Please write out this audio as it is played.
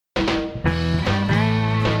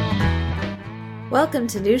Welcome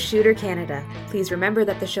to New Shooter Canada. Please remember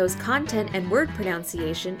that the show's content and word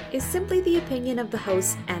pronunciation is simply the opinion of the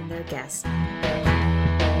hosts and their guests. Well,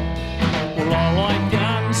 I like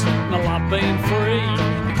guns, and I like being free.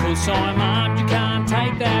 Because I'm armed, you can't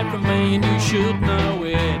take that from me, and you should know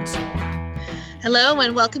it. Hello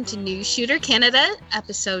and welcome to New Shooter Canada,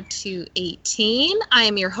 episode 218. I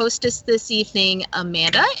am your hostess this evening,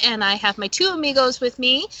 Amanda, and I have my two amigos with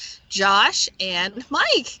me, Josh and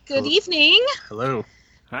Mike. Good evening. Hello.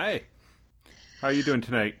 Hi. How are you doing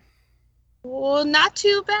tonight? Well, not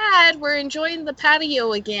too bad. We're enjoying the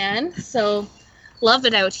patio again, so love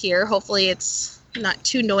it out here. Hopefully it's not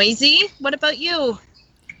too noisy. What about you?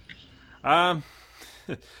 All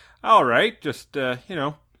right. Just,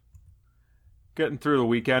 getting through the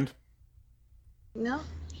weekend. No,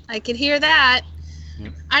 I could hear that.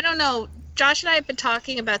 Yep. I don't know. Josh and I have been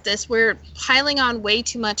talking about this. We're piling on way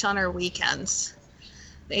too much on our weekends.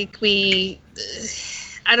 I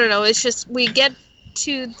don't know. It's just we get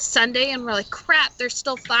to Sunday and we're like, crap, there's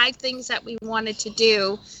still 5 things that we wanted to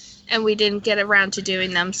do and we didn't get around to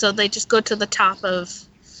doing them. So they just go to the top of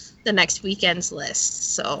the next weekend's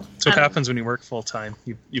list. So what happens when you work full time.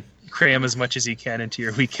 You cram as much as you can into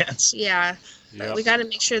your weekends. Yeah. Yep. But we got to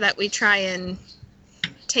make sure that we try and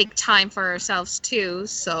take time for ourselves too.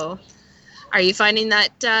 So are you finding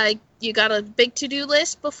that you got a big to-do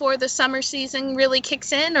list before the summer season really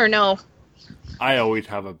kicks in, or no? I always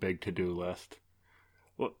have a big to-do list.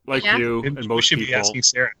 Like you and We most should people. be asking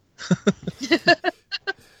Sarah.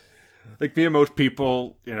 Like me and most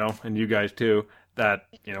people, and you guys too, that,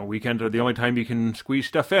 weekends are the only time you can squeeze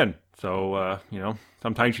stuff in. So,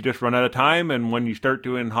 sometimes you just run out of time, and when you start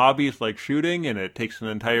doing hobbies like shooting and it takes an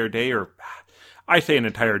entire day, or I say an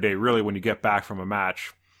entire day, really, when you get back from a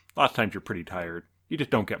match, lots of times you're pretty tired. You just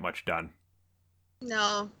don't get much done.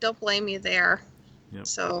 No, don't blame you there. Yep.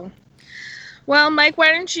 So, well, Mike,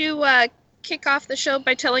 why don't you kick off the show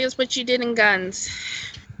by telling us what you did in guns?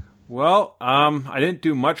 Well, I didn't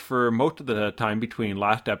do much for most of the time between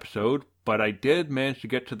last episode, but I did manage to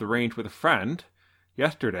get to the range with a friend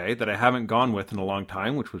yesterday that I haven't gone with in a long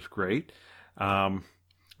time, which was great.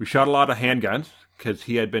 We shot a lot of handguns because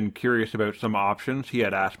he had been curious about some options. He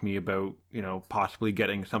had asked me about, possibly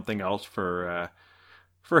getting something else for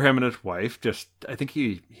him and his wife. Just, I think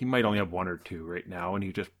he might only have 1 or 2 right now, and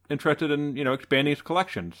he's just interested in, expanding his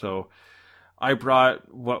collection. So I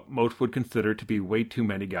brought what most would consider to be way too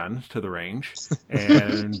many guns to the range,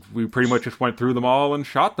 and we pretty much just went through them all and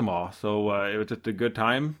shot them all. So it was just a good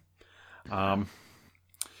time.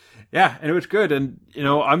 Yeah, and it was good. And,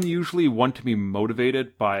 I'm usually one to be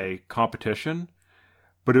motivated by competition,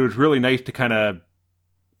 but it was really nice to kind of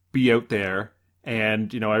be out there.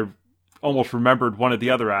 And, I almost remembered one of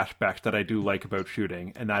the other aspects that I do like about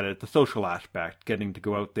shooting, and that is the social aspect, getting to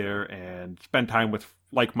go out there and spend time with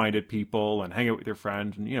like-minded people and hang out with your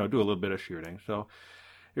friends and, do a little bit of shooting. So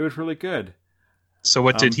it was really good. So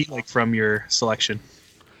what did he like from your selection?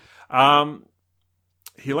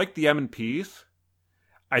 He liked the M&Ps.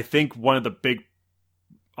 I think one of the big,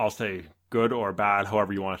 I'll say good or bad,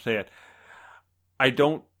 however you want to say it,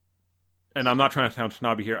 and I'm not trying to sound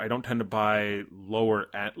snobby here, I don't tend to buy lower,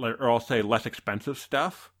 or I'll say less expensive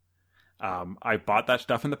stuff. I bought that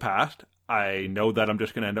stuff in the past. I know that I'm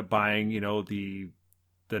just going to end up buying,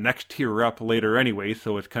 the next tier up later anyway,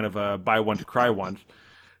 so it's kind of a buy once, cry once.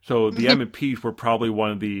 So the M&Ps were probably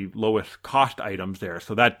one of the lowest cost items there,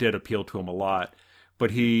 so that did appeal to him a lot. But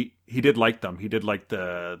he did like them. He did like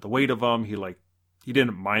the weight of them. He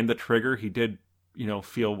didn't mind the trigger. He did,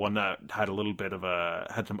 feel one that had a little bit of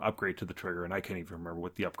had some upgrade to the trigger, and I can't even remember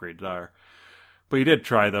what the upgrades are. But he did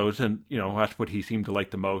try those, and, that's what he seemed to like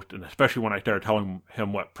the most. And especially when I started telling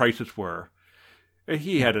him what prices were,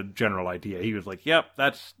 he had a general idea. He was like, yep,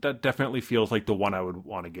 that definitely feels like the one I would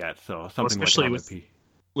want to get. So something especially like an M&P.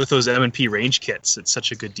 With those M&P range kits, it's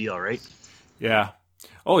such a good deal, right? Yeah.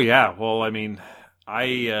 Oh, yeah. Well, I mean,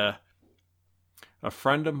 a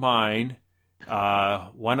friend of mine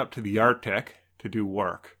went up to the Arctic to do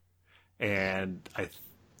work, and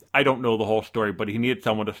I don't know the whole story, but he needed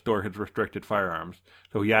someone to store his restricted firearms,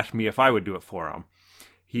 so he asked me if I would do it for him.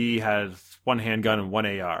 He has 1 handgun and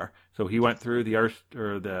 1 AR, so he went through the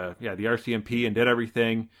RCMP and did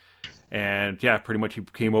everything, and pretty much he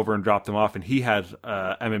came over and dropped them off, and he has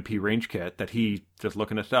a M&P range kit that he's just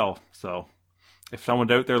looking to sell. So if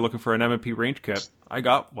someone's out there looking for an M&P range kit,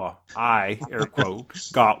 I, air quote,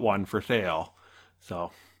 got one for sale.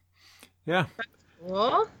 So, yeah.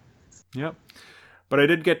 Cool. Yep. But I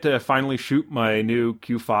did get to finally shoot my new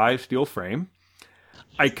Q5 steel frame.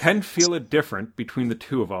 I can feel it different between the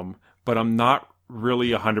two of them, but I'm not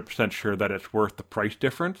really 100% sure that it's worth the price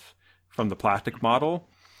difference from the plastic model,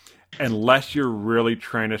 unless you're really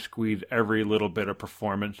trying to squeeze every little bit of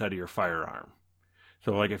performance out of your firearm.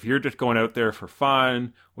 So like if you're just going out there for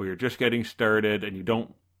fun, or you're just getting started and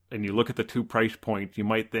you look at the two price points, you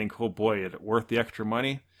might think, oh boy, is it worth the extra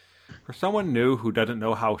money? For someone new who doesn't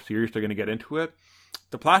know how serious they're going to get into it,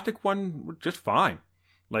 the plastic one was just fine.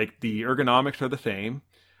 Like the ergonomics are the same.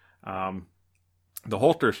 The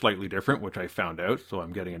holster is slightly different, which I found out, so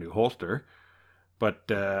I'm getting a new holster. But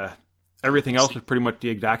everything else is pretty much the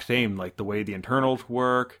exact same, like the way the internals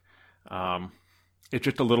work. It's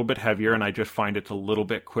just a little bit heavier, and I just find it's a little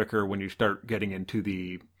bit quicker when you start getting into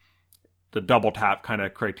the double tap kind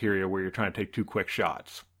of criteria where you're trying to take two quick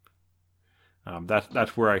shots.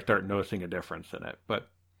 That's where I start noticing a difference in it. But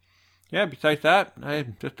yeah, besides that,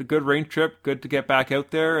 just a good range trip, good to get back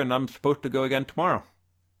out there, and I'm supposed to go again tomorrow.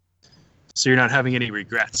 So you're not having any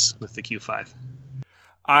regrets with the Q5?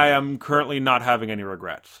 I am currently not having any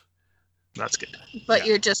regrets. That's good. But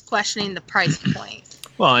you're just questioning the price point.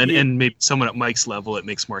 Well, and maybe someone at Mike's level, it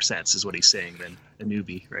makes more sense, is what he's saying, than a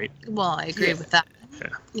newbie, right? Well, I agree with that.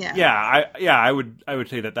 Yeah. I would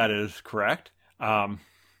say that is correct. We'll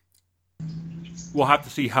have to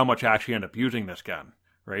see how much I actually end up using this gun,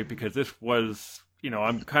 right? Because this was,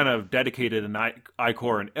 I'm kind of dedicated in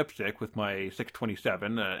ICOR and IPSC with my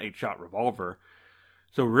 627, an 8-shot revolver.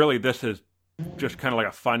 So really this is just kind of like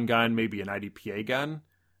a fun gun, maybe an IDPA gun.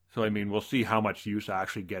 So, we'll see how much use I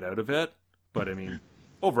actually get out of it. But,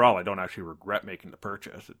 overall, I don't actually regret making the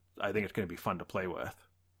purchase. I think it's going to be fun to play with.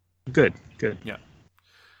 Good. Yeah.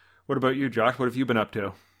 What about you, Josh? What have you been up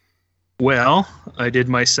to? Well, I did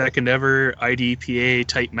my second ever IDPA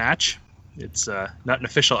type match. It's not an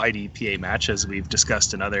official IDPA match, as we've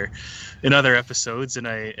discussed in other episodes, and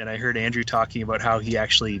I heard Andrew talking about how he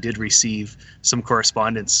actually did receive some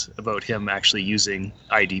correspondence about him actually using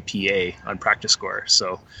IDPA on Practice Score.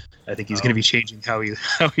 So I think he's going to be changing how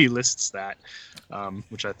he lists that,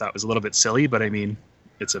 which I thought was a little bit silly, but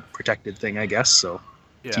it's a protected thing, I guess. So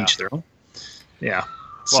teach their own. Yeah.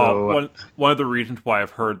 Well, one of the reasons why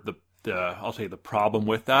I've heard I'll say the problem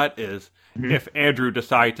with that is if Andrew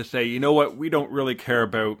decides to say, you know what, we don't really care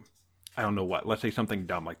about, I don't know what, let's say something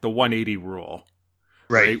dumb like the 180 rule,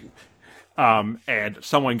 right? And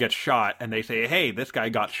someone gets shot and they say, hey, this guy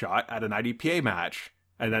got shot at an IDPA match,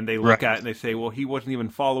 and then they look at it and they say, well, he wasn't even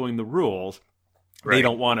following the rules. They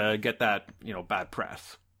don't want to get that bad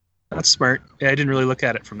press. That's smart. Yeah, I didn't really look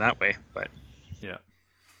at it from that way, but yeah.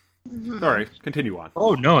 Sorry, continue on.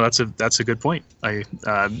 Oh no, that's a good point.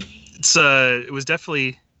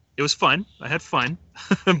 It was fun. I had fun,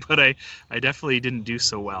 but I definitely didn't do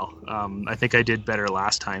so well. I think I did better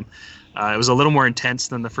last time. It was a little more intense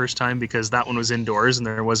than the first time because that one was indoors and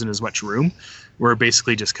there wasn't as much room. We're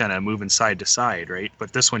basically just kind of moving side to side, right?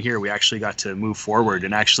 But this one here, we actually got to move forward,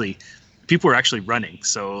 and actually, people were actually running.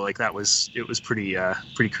 So like it was pretty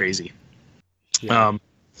crazy. Yeah.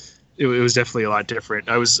 It was definitely a lot different.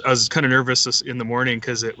 I was kind of nervous in the morning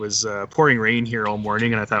because it was pouring rain here all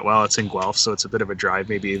morning, and I thought, well, it's in Guelph, so it's a bit of a drive.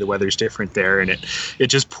 Maybe the weather's different there, and it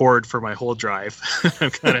just poured for my whole drive. I'm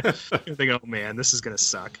kind of thinking, oh man, this is gonna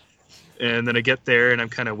suck. And then I get there, and I'm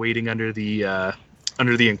kind of waiting under the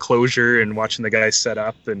enclosure and watching the guys set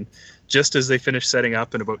up. And just as they finished setting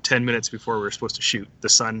up, and about 10 minutes before we were supposed to shoot, the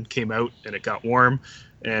sun came out and it got warm.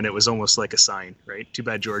 And it was almost like a sign, right? Too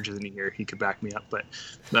bad George isn't here; he could back me up. But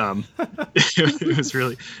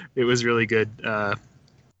it was really good, and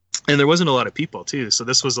there wasn't a lot of people too. So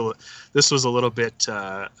this was a little bit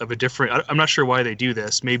of a different. I'm not sure why they do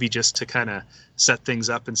this. Maybe just to kind of set things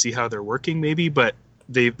up and see how they're working. Maybe, but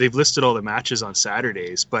they've listed all the matches on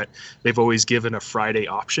Saturdays, but they've always given a Friday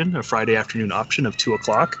afternoon option of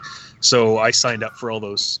 2:00. So I signed up for all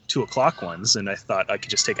those 2:00 ones, and I thought I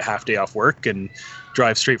could just take a half day off work and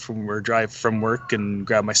drive from work and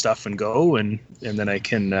grab my stuff and go, and then I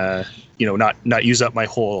can not use up my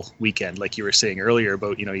whole weekend like you were saying earlier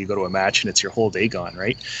about you go to a match and it's your whole day gone,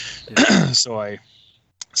 right? Yeah. So I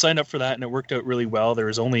signed up for that, and it worked out really well. There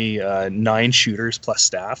was only 9 shooters plus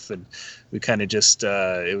staff, and we kind of just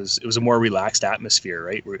it was a more relaxed atmosphere,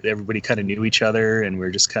 right? Where everybody kind of knew each other, and we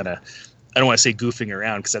were just kind of, I don't want to say goofing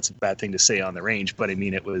around because that's a bad thing to say on the range, but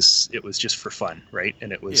it was just for fun, right?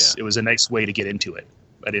 And it was a nice way to get into it.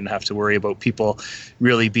 I didn't have to worry about people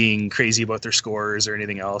really being crazy about their scores or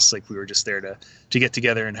anything else. Like, we were just there to get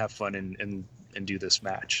together and have fun and do this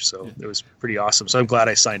match. So it was pretty awesome. So I'm glad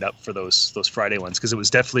I signed up for those Friday ones, because it was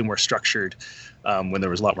definitely more structured when there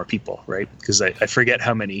was a lot more people, right? Because I forget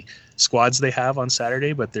how many squads they have on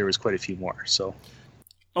Saturday, but there was quite a few more. So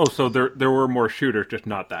so there were more shooters, just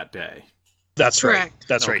not that day. That's correct. Right.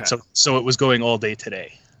 That's okay. Right. So it was going all day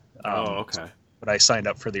today. Okay. but I signed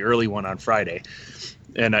up for the early one on Friday.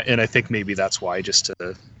 And I think maybe that's why, just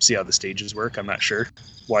to see how the stages work. I'm not sure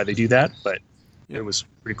why they do that, but it was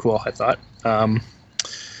pretty cool, I thought.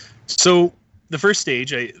 So the first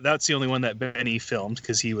stage, that's the only one that Benny filmed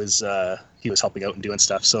because he was helping out and doing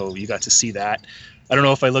stuff. So you got to see that. I don't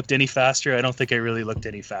know if I looked any faster. I don't think I really looked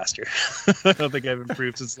any faster. I don't think I've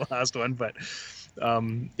improved since the last one, but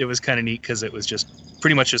it was kind of neat because it was just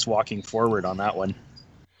pretty much just walking forward on that one.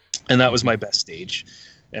 And that was my best stage.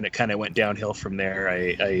 And it kind of went downhill from there.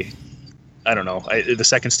 I don't know. The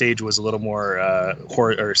second stage was a little more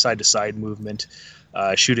or side-to-side movement,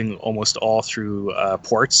 shooting almost all through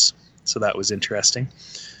ports. So that was interesting.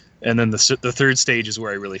 And then the third stage is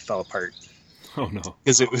where I really fell apart. Oh, no.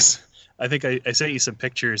 Because it was, I think I sent you some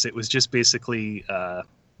pictures. It was just basically,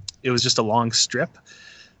 it was just a long strip.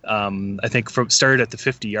 I think started at the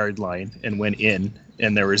 50-yard line and went in,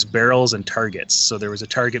 and there was barrels and targets. So there was a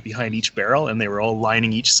target behind each barrel, and they were all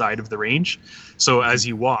lining each side of the range. So as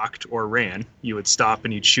you walked or ran, you would stop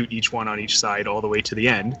and you'd shoot each one on each side all the way to the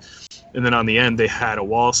end. And then on the end, they had a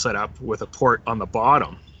wall set up with a port on the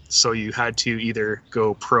bottom. So you had to either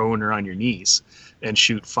go prone or on your knees and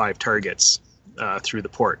shoot 5 targets through the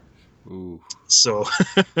port. Ooh. So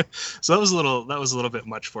that was a little bit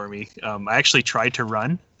much for me. I actually tried to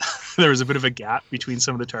run. There was a bit of a gap between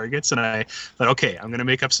some of the targets, and I thought, okay, I'm going to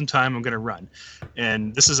make up some time. I'm going to run.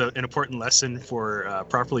 And this is an important lesson for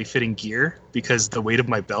properly fitting gear, because the weight of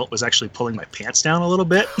my belt was actually pulling my pants down a little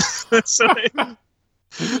bit.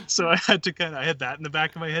 So I had that in the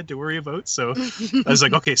back of my head to worry about. So I was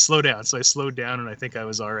like, okay, slow down. So I slowed down, and I think I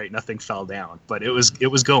was all right. Nothing fell down, but it was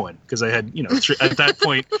going, because I had, at that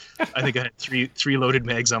point, I think I had three loaded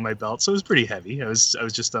mags on my belt. So it was pretty heavy. I was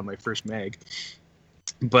just on my first mag,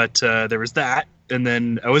 but there was that. And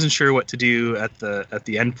then I wasn't sure what to do at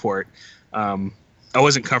the end port. I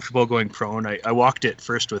wasn't comfortable going prone. I walked it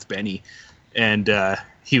first with Benny, and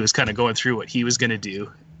he was kind of going through what he was going to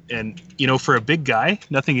do. And, for a big guy,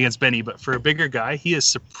 nothing against Benny, but for a bigger guy, he is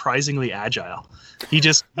surprisingly agile. He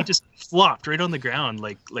just flopped right on the ground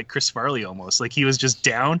like Chris Farley almost. Like he was just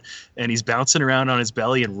down, and he's bouncing around on his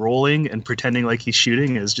belly and rolling and pretending like he's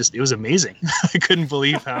shooting. It was amazing. I couldn't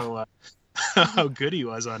believe how good he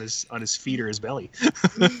was on his feet or his belly.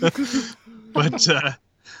 But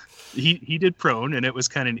he did prone, and it was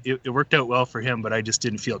it worked out well for him, but I just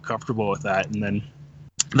didn't feel comfortable with that. And then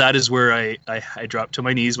that is where I dropped to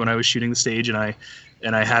my knees when I was shooting the stage, and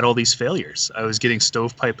I had all these failures. I was getting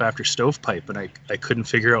stovepipe after stovepipe, and I couldn't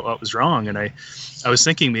figure out what was wrong. And I was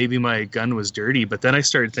thinking maybe my gun was dirty, but then I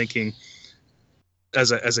started thinking,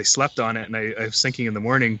 as I slept on it, and I was thinking in the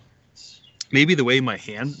morning, maybe the way my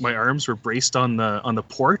arms were braced on the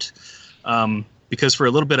port, because for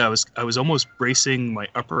a little bit I was almost bracing my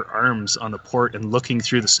upper arms on the port and looking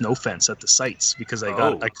through the snow fence at the sights, because I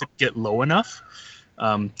couldn't get low enough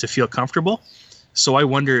to feel comfortable. So I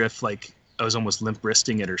wonder if I was almost limp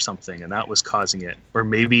wristing it or something, and that was causing it. Or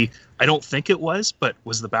maybe, I don't think it was, but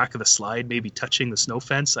was the back of the slide maybe touching the snow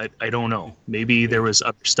fence? I don't know. Maybe there was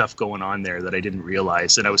other stuff going on there that I didn't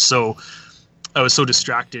realize. And I was so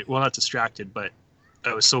distracted. Well, not distracted, but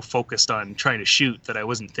I was so focused on trying to shoot that I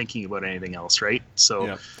wasn't thinking about anything else, right?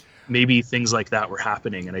 So maybe things like that were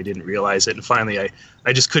happening and I didn't realize it. And finally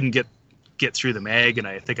I just couldn't get through the mag, and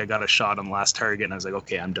I think I got a shot on the last target, and I was like,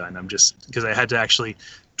 okay, I'm done. I'm just, because I had to actually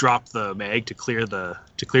drop the mag to clear the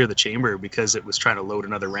chamber, because it was trying to load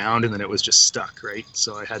another round, and then it was just stuck, right?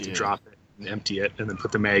 So I had to drop it and empty it and then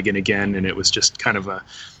put the mag in again, and it was just kind of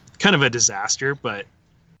a disaster. But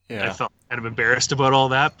I felt kind of embarrassed about all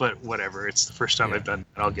that, but whatever. It's the first time I've done it.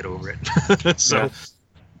 I'll get over it.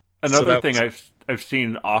 Another thing I've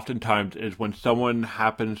seen oftentimes is when someone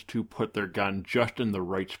happens to put their gun just in the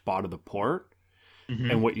right spot of the port,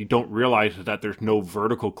 and what you don't realize is that there's no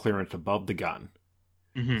vertical clearance above the gun.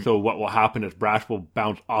 So what will happen is brass will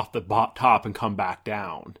bounce off the top and come back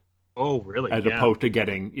down. Oh, really? As opposed to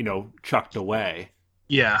getting, chucked away.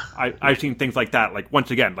 Yeah. I've seen things like that. Like,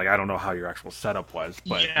 once again, I don't know how your actual setup was,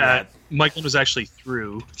 but my gun was actually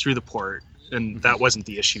through the port, and that wasn't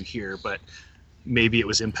the issue here, but maybe it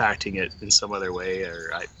was impacting it in some other way,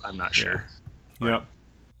 or I'm not sure. Yeah.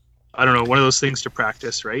 I don't know. One of those things to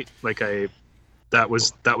practice, right? That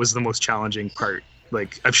was the most challenging part.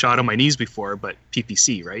 I've shot on my knees before, but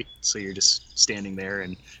PPC, right? So you're just standing there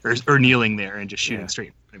or kneeling there and just shooting straight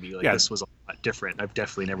in front of you. This was a lot different. I've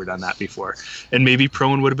definitely never done that before. And maybe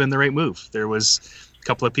prone would have been the right move. There was a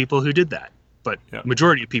couple of people who did that, but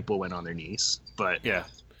majority of people went on their knees. But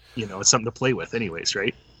it's something to play with anyways,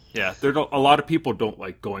 right? Yeah, there's a lot of people don't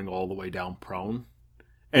like going all the way down prone,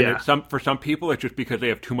 And Yeah. for some people, it's just because they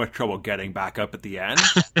have too much trouble getting back up at the end.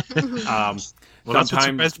 Well, that's what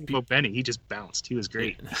Sometimes surprised me about Benny. He just bounced. He was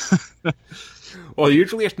great. Well,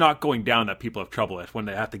 usually it's not going down that people have trouble. It's when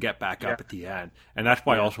they have to get back up Yeah. at the end. And that's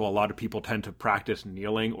why also a lot of people tend to practice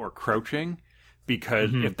kneeling or crouching,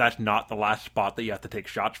 because if that's not the last spot that you have to take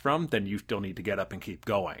shots from, then you still need to get up and keep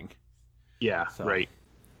going. Yeah, So- right.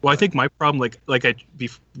 Well, I think my problem,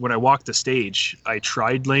 when I walked the stage, I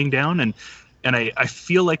tried laying down, and I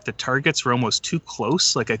feel like the targets were almost too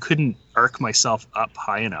close. Like I couldn't arc myself up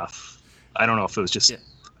high enough. I don't know if it was just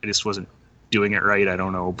I just wasn't doing it right. I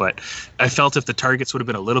don't know, but I felt if the targets would have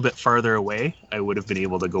been a little bit farther away, I would have been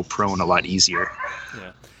able to go prone a lot easier.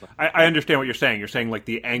 Yeah. I understand what you're saying. You're saying like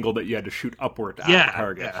the angle that you had to shoot upward at the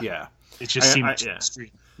target. Yeah. It just seemed yeah.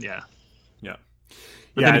 extreme. Yeah. Yeah.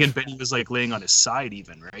 But Yeah, then again, it's- Benny was like laying on his side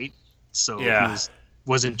even, right? So Yeah. he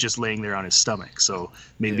wasn't just laying there on his stomach. So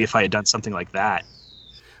maybe if I had done something like that.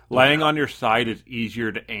 Laying on your side is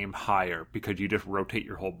easier to aim higher because you just rotate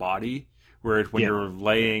your whole body. Whereas when you're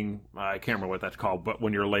laying, I can't remember what that's called, but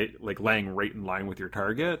when you're laying right in line with your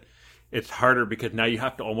target, it's harder because now you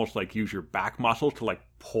have to almost like use your back muscle to like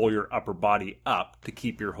pull your upper body up to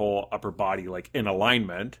keep your whole upper body like in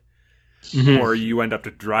alignment. Or you end up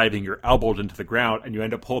just driving your elbows into the ground and you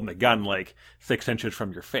end up holding the gun like 6 inches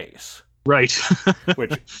from your face. Right.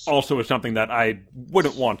 Which also is something that I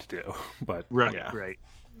wouldn't want to do. But Right. yeah. Right.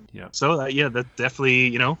 Yeah. So that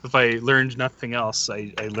definitely, if I learned nothing else,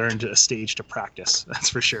 I learned a stage to practice. That's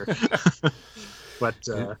for sure. But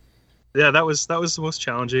that was the most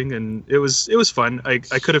challenging, and it was fun. I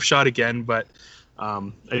could have shot again, but I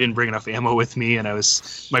didn't bring enough ammo with me, and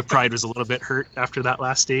my pride was a little bit hurt after that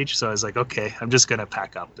last stage. So I was like, okay, I'm just gonna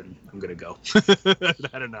pack up and I'm gonna go. I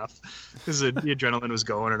had enough because the adrenaline was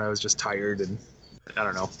going, and I was just tired, and I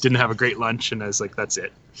don't know, didn't have a great lunch, and I was like, that's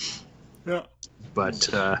it. Yeah. But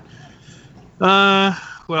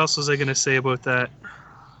what else was I gonna say about that?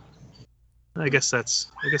 I guess that's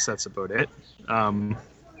about it.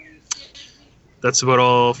 That's about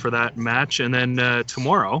all for that match. And then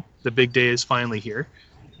tomorrow, the big day is finally here.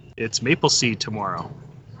 It's Maple Seed tomorrow.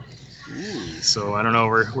 So I don't know.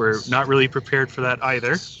 We're not really prepared for that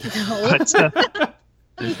either. But,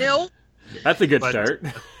 No. That's a good But- start.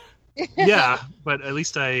 yeah, but at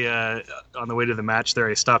least I on the way to the match there,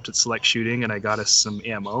 I stopped at Select Shooting and I got us some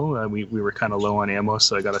ammo. We were kind of low on ammo,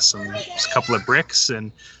 so I got us a couple of bricks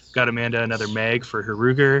and got Amanda another mag for her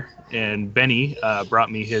Ruger. And Benny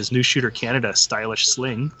brought me his New Shooter Canada stylish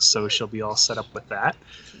sling, so she'll be all set up with that.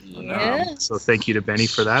 Yeah. So thank you to Benny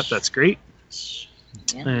for that. That's great.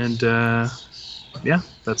 Yeah. And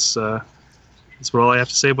that's all I have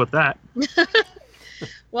to say about that.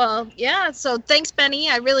 Well, yeah. So thanks, Benny.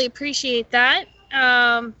 I really appreciate that.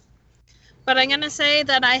 But I'm gonna say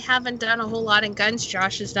that I haven't done a whole lot in guns.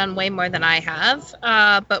 Josh has done way more than I have.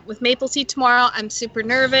 But with Maple Seed tomorrow, I'm super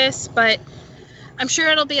nervous, but I'm sure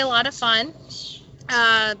it'll be a lot of fun.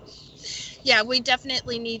 Yeah, we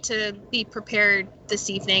definitely need to be prepared this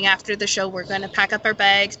evening. After the show, we're going to pack up our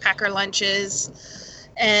bags, pack our lunches,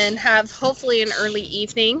 and have hopefully an early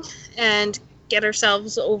evening and get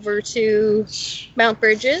ourselves over to Mount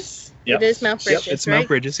Bridges. Yep. It is Mount Bridges, Yep, it's right? Mount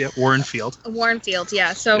Bridges. Yep, Warren Field. Warrenfield,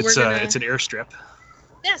 yeah. So It's we're gonna. it's an airstrip.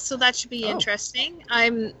 Yeah, so that should be Oh. interesting.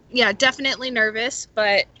 I'm definitely nervous,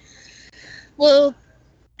 but well,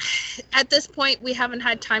 at this point we haven't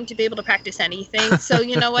had time to be able to practice anything. So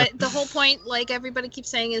you know what? The whole point, like everybody keeps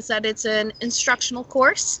saying, is that it's an instructional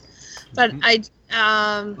course. But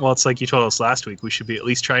Well, it's like you told us last week. We should be at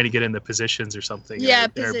least trying to get in the positions or something. in our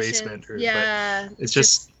basement. But it's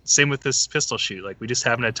just same with this pistol shoot. Like we just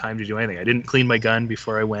haven't had time to do anything. I didn't clean my gun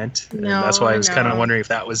before I went, and that's why I was kind of No. wondering if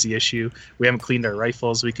that was the issue. We haven't cleaned our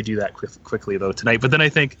rifles. We could do that quickly though tonight. But then I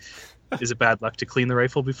think, is it bad luck to clean the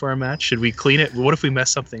rifle before a match? Should we clean it? What if we mess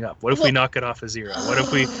something up? What if we knock it off a zero? What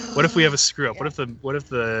if we have a screw up? What if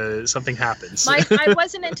the something happens? I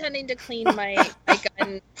wasn't intending to clean my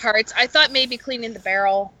gun parts. I thought maybe cleaning the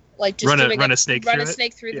barrel, like just Run a doing snake run through a it?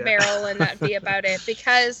 snake through the Yeah. barrel, and that'd be about it.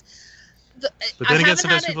 Because But I then again, haven't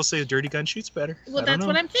sometimes had it- people say a dirty gun shoots better. Well, I don't that's know.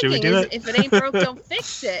 what I'm Should we thinking. do Is it? if it ain't broke, don't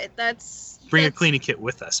fix it. Bring a that's- cleaning kit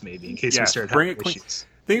with us, maybe, in case we Yes, start bring having a clean- issues.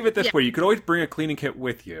 Think of it this Yeah. way: you could always bring a cleaning kit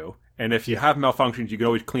with you, and if you have malfunctions, you could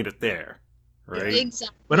always clean it there, right?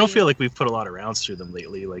 Exactly. But I don't feel like we've put a lot of rounds through them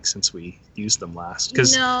lately, like since we used them last.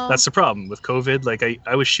 Because No. that's the problem with COVID. Like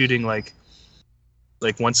I was shooting like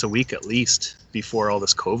once a week at least before all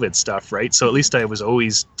this COVID stuff, right? So at least I was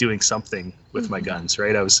always doing something with my guns,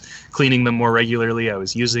 right? I was cleaning them more regularly. I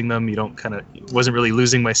was using them. Wasn't really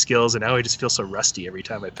losing my skills, and now I just feel so rusty every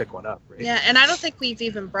time I pick one up, right? Yeah, and I don't think we've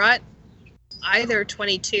even brought either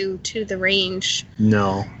 22 to the range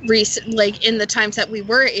No. like in the times that we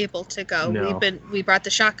were able to go. No. We brought the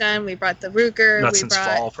shotgun, we brought the Ruger, Not we since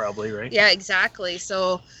brought fall, probably, right? Yeah, exactly.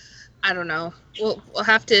 So I don't know. We'll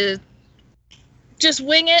have to just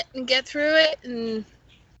wing it and get through it, and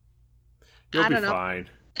You'll I be don't know. fine.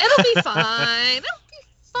 It'll be fine. It'll be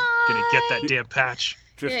fine. Gonna get that damn patch.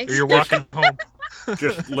 Just, Yeah, Or you're walking home.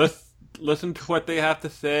 just listen to what they have to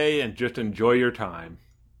say and just enjoy your time.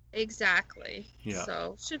 Exactly. Yeah.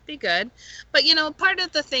 So should be good. But part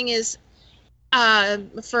of the thing is,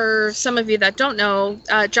 for some of you that don't know,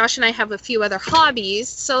 Josh and I have a few other hobbies.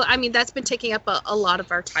 So I mean, that's been taking up a lot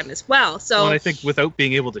of our time as well. So Well, and I think without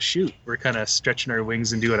being able to shoot, we're kind of stretching our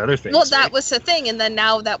wings and doing other things. well, that right? was the thing. And then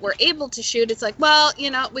now that we're able to shoot, it's like, well,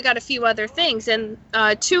 we got a few other things. And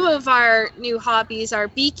two of our new hobbies are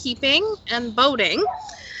beekeeping and boating.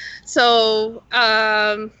 So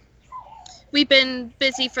we've been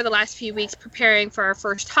busy for the last few weeks preparing for our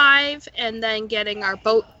first hive and then getting our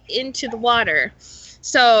boat into the water.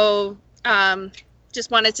 So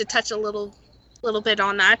just wanted to touch a little bit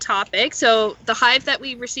on that topic. So the hive that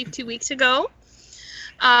we received 2 weeks ago,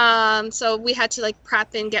 so we had to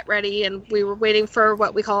prep and get ready, and we were waiting for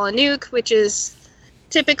what we call a nuke, which is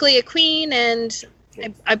typically a queen, and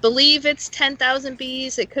I believe it's 10,000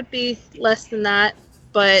 bees. It could be less than that,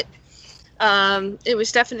 but it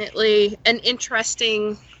was definitely an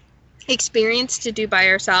interesting experience to do by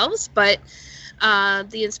ourselves. But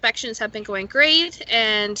the inspections have been going great,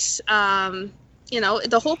 and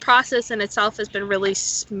the whole process in itself has been really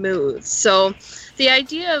smooth. So the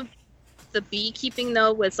idea of the beekeeping,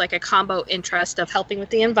 though, was like a combo interest of helping with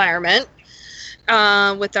the environment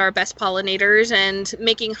with our best pollinators and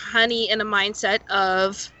making honey in a mindset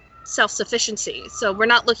of self-sufficiency. So we're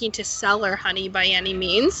not looking to sell our honey by any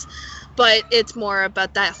means, but it's more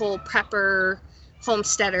about that whole prepper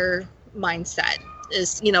homesteader mindset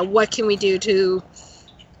is, what can we do to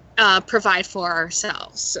provide for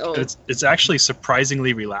ourselves? So it's actually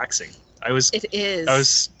surprisingly relaxing. it is. I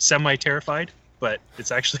was semi-terrified, but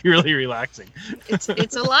it's actually really relaxing.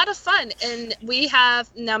 It's a lot of fun. And we have,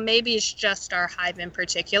 now maybe it's just our hive in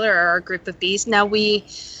particular, or our group of bees. Now we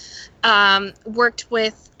worked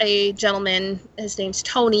with a gentleman, his name's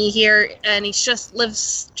Tony here, and he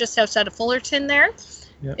lives just outside of Fullerton there.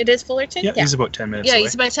 Yep. It is Fullerton? Yeah, he's about 10 minutes away. away.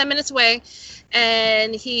 He's about 10 minutes away.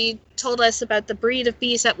 And he told us about the breed of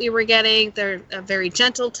bees that we were getting. They're a very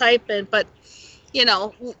gentle type, but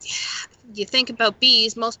you think about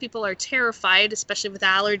bees, most people are terrified, especially with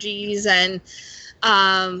allergies. And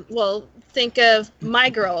think of my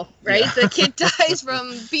girl, right? Yeah. The kid dies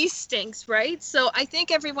from bee stinks, right? So I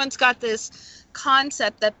think everyone's got this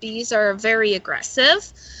concept that bees are very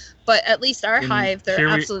aggressive, but at least our hive, they're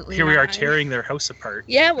absolutely not. We are tearing their house apart.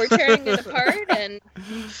 Yeah, we're tearing it apart, and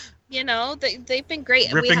they've been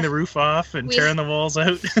great. Ripping the roof off and tearing the walls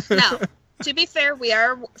out. No, to be fair, we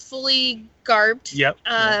are fully garbed. Yep.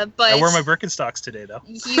 But I wore my Birkenstocks today, though.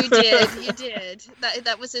 You did.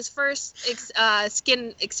 That was his first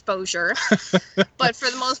skin exposure. But for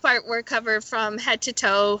the most part, we're covered from head to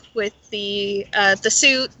toe with the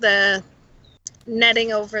suit, the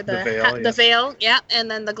netting over the veil, yeah, and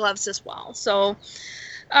then the gloves as well. So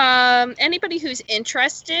anybody who's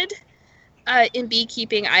interested in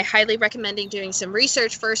beekeeping, I highly recommend doing some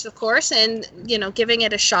research first, of course, and giving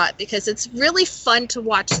it a shot, because it's really fun to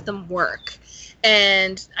watch them work.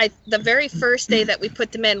 And the very first day that we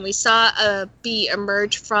put them in, we saw a bee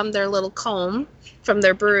emerge from their little comb, from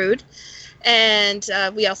their brood, and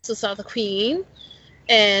we also saw the queen,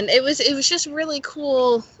 and it was just really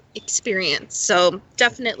cool experience. So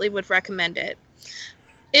definitely would recommend it.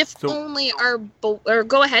 Only our or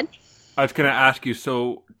go ahead. I was going to ask you,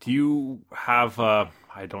 so do you have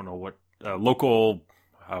I don't know what local,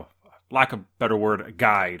 lack of a better word, a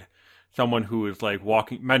guide, someone who is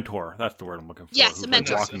mentor? That's the word I'm looking for. Yes, a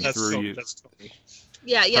mentor. That's Tony.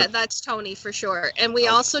 Yeah, that's Tony for sure. And we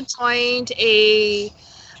also joined a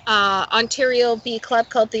Ontario Bee Club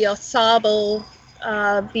called the Osabo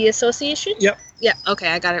Bee Association. Yep. Yeah, okay,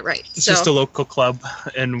 I got it right. It's just a local club,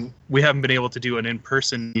 and we haven't been able to do an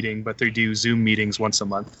in-person meeting, but they do Zoom meetings once a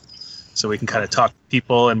month. So we can kind of talk to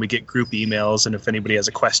people, and we get group emails, and if anybody has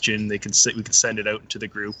a question, we can send it out into the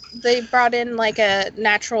group. They brought in a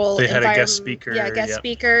natural They had a guest speaker. Yeah,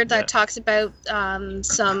 speaker that talks about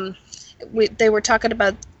they were talking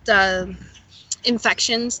about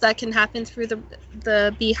infections that can happen through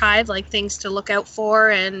the beehive, like things to look out for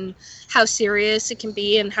and how serious it can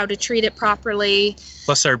be and how to treat it properly.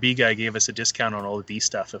 Plus our bee guy gave us a discount on all the bee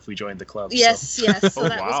stuff if we joined the club. Yes. So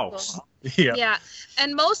that wow. was cool. Yeah.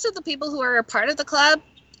 And most of the people who are a part of the club,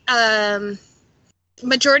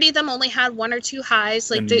 majority of them only had 1 or 2 hives,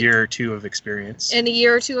 like in a year or two of experience. In a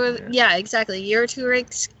year or two of exactly, a year or two of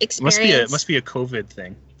experience. It must be a COVID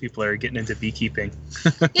thing. People are getting into beekeeping.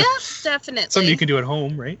 Yeah, definitely. Something you can do at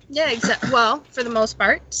home, right? Yeah, exactly. Well, for the most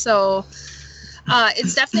part. So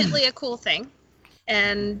it's definitely a cool thing,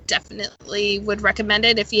 and definitely would recommend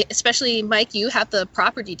it if you, especially Mike, you have the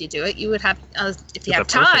property to do it. You would have, if you have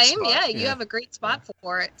time, you have a great spot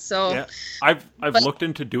for it. So yeah, I've looked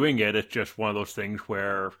into doing it. It's just one of those things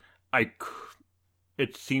where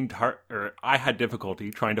it seemed hard, or I had difficulty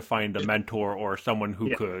trying to find a mentor or someone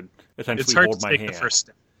who could essentially hold my hand. The first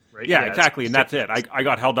step. Right? Yeah, exactly, and that's it. I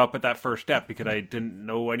got held up at that first step because I didn't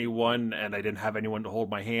know anyone, and I didn't have anyone to hold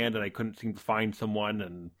my hand, and I couldn't seem to find someone.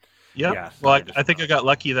 And so well, I think I got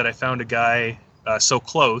lucky that I found a guy so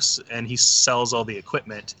close, and he sells all the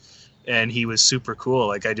equipment, and he was super cool.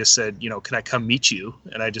 Like I just said, can I come meet you?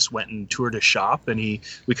 And I just went and toured his shop, and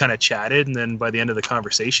we kind of chatted, and then by the end of the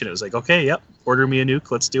conversation, it was like, okay, yep, order me a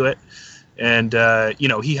nuke, let's do it. And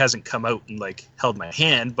he hasn't come out and like held my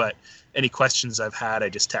hand, but any questions I've had, I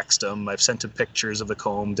just text him. I've sent him pictures of the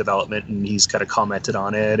comb development, and he's kind of commented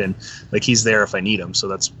on it, and like he's there if I need him. So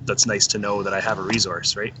that's nice to know that I have a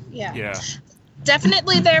resource, right? Yeah.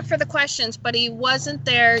 Definitely there for the questions, but he wasn't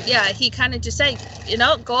there. Yeah, he kind of just said,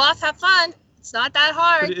 go off, have fun. It's not that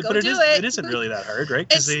hard. Go do it. It isn't really that hard, right?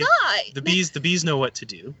 It's not. The bees know what to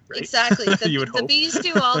do, right? Exactly. You would hope. The bees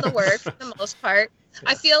do all the work for the most part.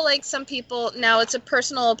 I feel like some people, now it's a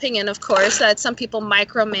personal opinion, of course, that some people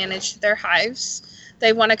micromanage their hives.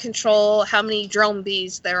 They want to control how many drone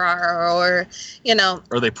bees there are, or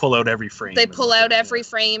they pull out every frame. They pull out every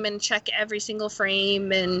frame and check every single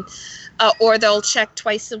frame, and or they'll check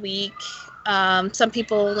twice a week. Some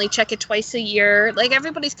people only check it twice a year. Like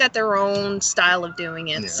everybody's got their own style of doing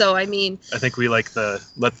it. Yeah. So I think we like the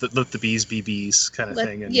let the bees be bees kind of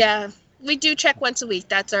thing. And we do check once a week.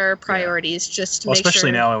 That's our priority. Is just to make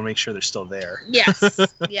especially sure. now, I'll make sure they're still there.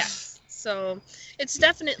 Yes. So it's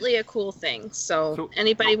definitely a cool thing. So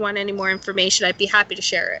anybody want any more information, I'd be happy to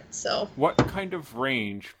share it. So what kind of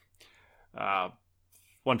range?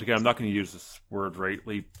 Once again, I'm not going to use this word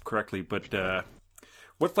correctly, but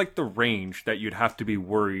what's like the range that you'd have to be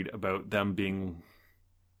worried about them being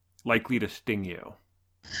likely to sting you?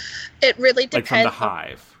 It really depends. Like from the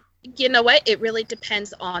hive. You know what? It really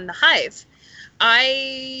depends on the hive.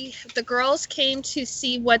 The girls came to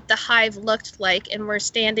see what the hive looked like, and were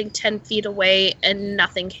standing 10 feet away, and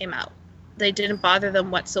nothing came out. They didn't bother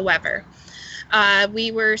them whatsoever.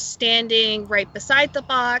 We were standing right beside the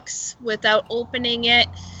box without opening it,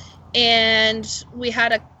 and we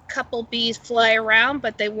had a couple bees fly around,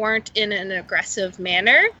 but they weren't in an aggressive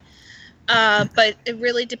manner. But it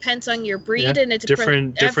really depends on your breed, and it's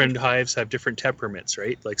different hives have different temperaments,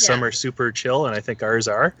 right? Like some are super chill, and I think ours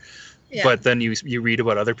are. Yeah. But then you read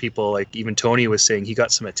about other people, like even Tony was saying he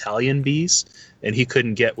got some Italian bees, and he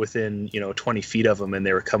couldn't get within 20 feet of them, and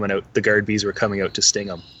they were coming out. The guard bees were coming out to sting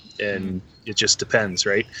him, and it just depends,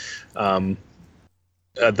 right? We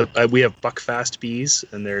have buckfast bees,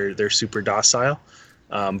 and they're super docile.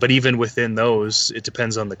 But even within those, it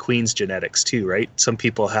depends on the queen's genetics too, right? Some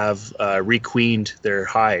people have requeened their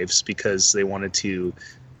hives because they wanted to,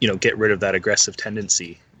 get rid of that aggressive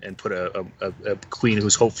tendency and put a queen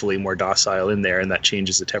who's hopefully more docile in there, and that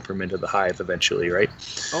changes the temperament of the hive eventually, right?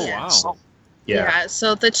 Oh, wow.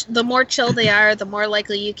 So the more chill they are, the more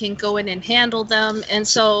likely you can go in and handle them. And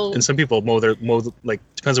some people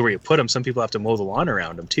depends on where you put them. Some people have to mow the lawn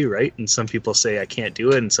around them too, right? And some people say I can't do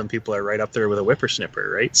it, and some people are right up there with a whippersnapper,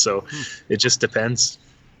 right? So it just depends.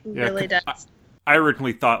 It really does. I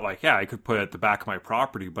originally thought I could put it at the back of my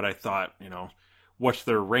property, but I thought, what's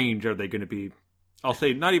their range? Are they going to be, I'll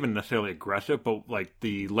say, not even necessarily aggressive, but like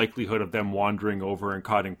the likelihood of them wandering over and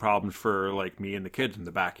causing problems for like me and the kids in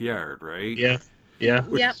the backyard, right? Yeah.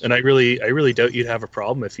 And I really doubt you'd have a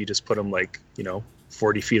problem if you just put them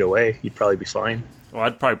 40 feet away. You'd probably be fine. Well,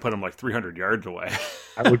 I'd probably put them 300 yards away.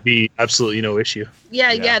 That would be absolutely no issue.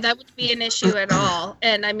 Yeah, that would be an issue at all.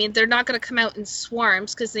 And I mean, they're not going to come out in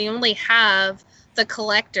swarms because they only have the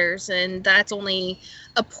collectors, and that's only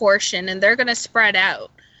a portion, and they're going to spread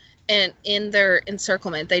out. And in their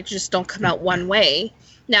encirclement, they just don't come out one way.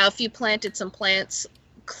 Now, if you planted some plants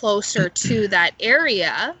closer to that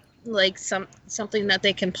area, like something that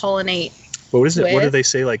they can pollinate. What is it? What do they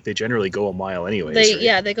say? Like they generally go a mile anyways.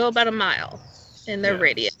 They go about a mile in their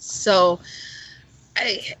radius. So,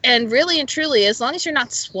 and really and truly, as long as you're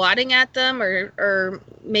not swatting at them or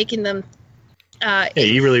making them.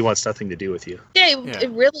 He really wants nothing to do with you. They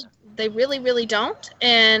really don't.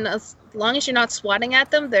 And long as you're not swatting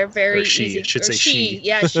at them, they're very Or she, easy. it should Or say she.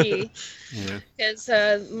 Yeah, she. Yeah.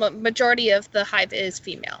 Because majority of the hive is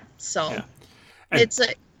female, so Yeah. And- it's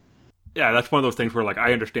Yeah, that's one of those things where, like,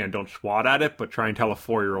 I understand don't swat at it, but try and tell a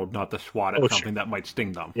 4-year-old not to swat at Oh, something sure. that might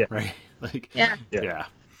sting them, Yeah. right? Like, yeah. yeah.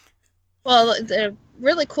 Well, they're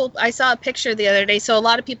really cool. I saw a picture the other day. So a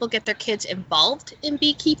lot of people get their kids involved in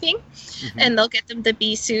beekeeping, and they'll get them the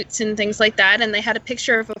bee suits and things like that. And they had a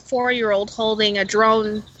picture of a 4-year-old holding a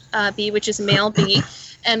drone bee, which is a male bee,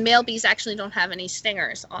 and male bees actually don't have any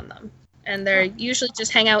stingers on them. And they're usually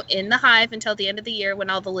just hang out in the hive until the end of the year when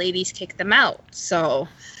all the ladies kick them out. So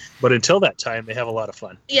But until that time, they have a lot of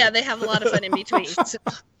fun. yeah, they have a lot of fun in between. So,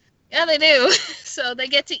 yeah, they do. So they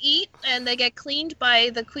get to eat and they get cleaned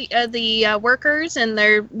by the workers, and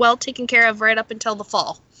they're well taken care of right up until the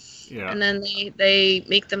fall. Yeah. And then they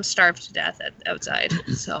make them starve to death outside.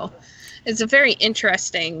 So it's a very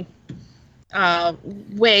interesting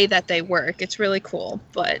way that they work. It's really cool,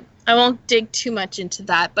 but I won't dig too much into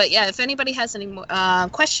that. But yeah, if anybody has any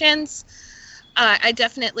questions, I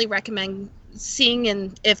definitely recommend seeing,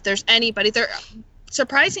 and if there's anybody there.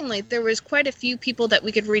 Surprisingly, there was quite a few people that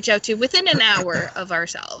we could reach out to within an hour of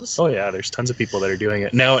ourselves. Oh yeah, there's tons of people that are doing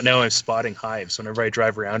it now. I'm spotting hives whenever I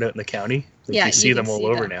drive around out in the county. Like, Yeah, you see you them can all see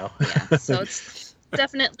over them. now. Yeah, so it's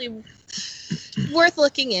definitely worth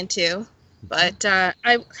looking into. But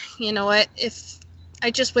you know what? If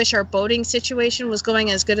I just wish our boating situation was going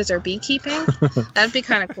as good as our beekeeping, that'd be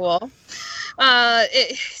kind of cool.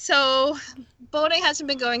 So boating hasn't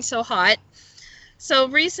been going so hot. So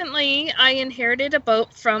recently, I inherited a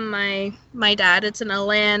boat from my dad. It's an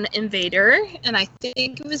Elan Invader, and I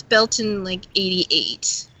think it was built in like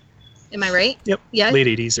 '88. Am I right? Yep. Yeah. Late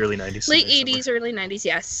 80s, early 90s. Late somewhere. 80s, early 90s,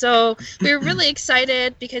 yes. So we were really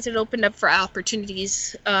excited because it opened up for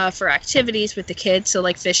opportunities for activities with the kids. So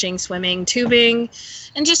like fishing, swimming, tubing,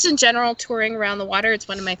 and just in general touring around the water. It's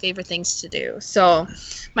one of my favorite things to do. So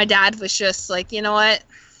my dad was just like, you know what?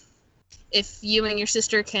 If you and your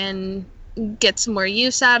sister can get some more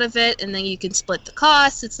use out of it and then you can split the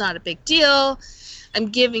cost, it's not a big deal. I'm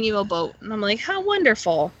giving you a boat. And I'm like, how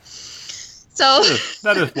wonderful. So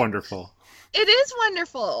That is wonderful. it is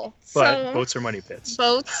wonderful. But So, boats are money pits.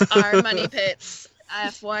 boats are money pits,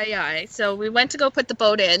 FYI. So we went to go put the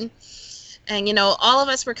boat in, and you know, all of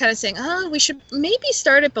us were kind of saying, "Oh, we should maybe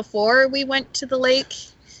start it before we went to the lake."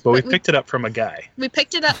 But we but we- picked it up from a guy. We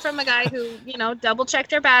picked it up from a guy who, you know, double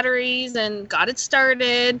checked our batteries and got it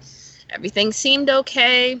started. Everything seemed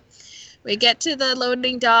okay. We get to the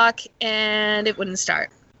loading dock and it wouldn't start.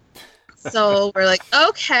 So we're like,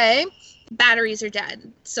 okay, batteries are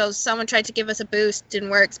dead. So someone tried to give us a boost, didn't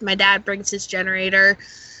work. My dad brings his generator.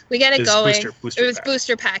 We get it His going. booster It was pack.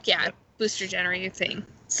 booster pack, yeah, Yep. booster generator thing.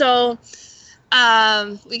 So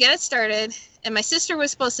we get it started, and my sister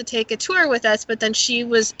was supposed to take a tour with us, but then she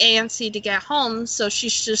was antsy to get home, so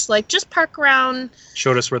she's just like, just park around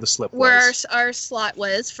Showed us where the slip where was. our slot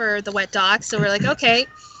was for the wet dock. So we're like, okay,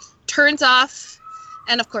 turns off,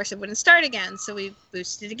 and of course it wouldn't start again. So we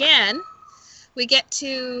boosted again. We get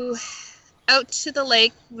out to the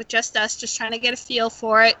lake with just us, just trying to get a feel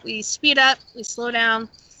for it. We speed up, we slow down,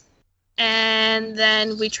 and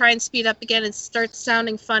then we try and speed up again. It starts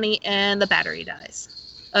sounding funny, and the battery dies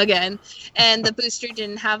again. And the booster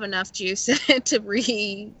didn't have enough juice in it to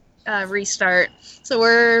restart. So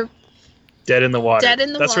we're Dead in the water. Dead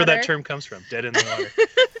in the That's where that water. term comes from. Dead in the water.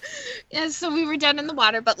 Yeah, so we were dead in the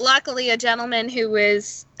water, but luckily a gentleman who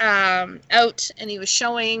was out, and he was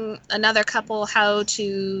showing another couple how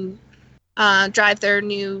to drive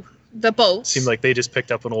the boat. Seemed like they just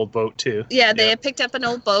picked up an old boat too. Yeah, they had picked up an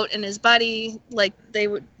old boat, and his buddy,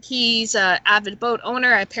 he's a avid boat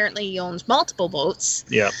owner. Apparently he owns multiple boats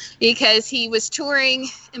Yeah. because he was touring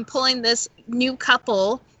and pulling this new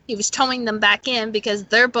couple. He was towing them back in because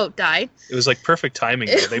their boat died. It was like perfect timing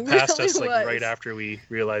though. It They passed really us like was. right after we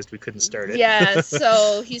realized we couldn't start it. Yeah,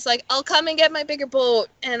 so he's like, I'll come and get my bigger boat,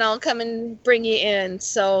 and I'll come and bring you in.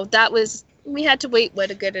 So we had to wait,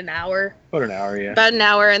 a good an hour? About an hour, yeah. About an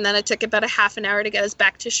hour, and then it took about a half an hour to get us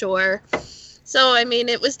back to shore. So, I mean,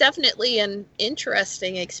 it was definitely an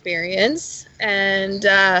interesting experience, and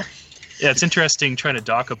Yeah, it's interesting trying to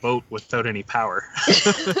dock a boat without any power.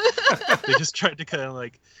 They just tried to kind of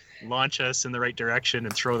like launch us in the right direction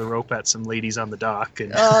and throw the rope at some ladies on the dock.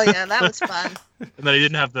 And, oh yeah, that was fun. and then I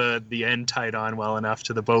didn't have the end tied on well enough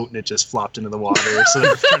to the boat, and it just flopped into the water. So they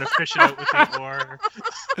were trying to fish it out with the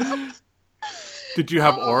oar. Did you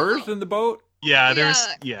have Oh. oars in the boat? Yeah,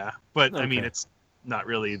 but I mean, Okay. it's not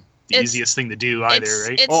really the It's- easiest thing to do either, it's-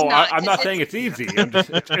 right? it's Oh, not, I'm not 'cause saying it's easy.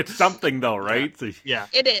 It's something though, right? So- Yeah.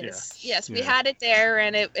 It is. Yes, we Yeah. had it there,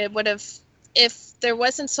 and it would have if there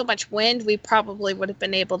wasn't so much wind, we probably would have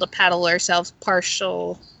been able to paddle ourselves part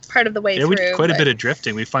of the way Yeah, through. we did quite a bit of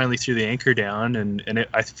drifting. We finally threw the anchor down, and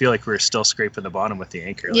I feel like we were still scraping the bottom with the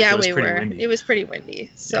anchor. Like, yeah, it was we pretty were. windy. It was pretty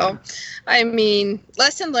windy. So, I mean,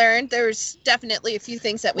 lesson learned. There's definitely a few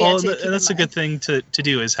things that we had to keep in that's a mind. good thing to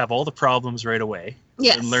do, is have all the problems right away.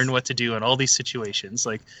 Yes. And learn what to do in all these situations.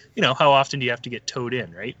 Like, how often do you have to get towed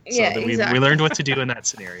in, right? Yeah, So that exactly. we learned what to do in that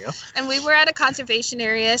scenario. And we were at a conservation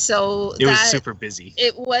area, so It was super busy.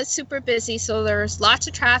 It was super busy, so there's lots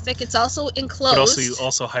of traffic. It's also enclosed. But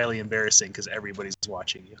also highly embarrassing because everybody's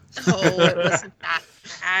watching you. Oh, it wasn't that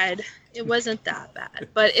bad. It wasn't that bad,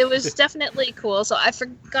 but it was definitely cool. So I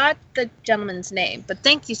forgot the gentleman's name, but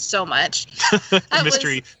thank you so much. That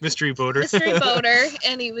mystery boater. Mystery boater,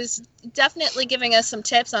 and he was definitely giving us some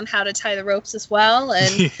tips on how to tie the ropes as well,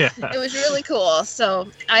 and Yeah. it was really cool. So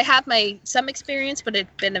I have some experience, but it's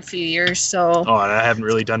been a few years, so Oh, and I haven't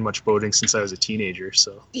really done much boating since I was a teenager,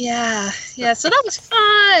 so. yeah, so that was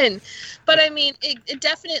fun. But I mean, it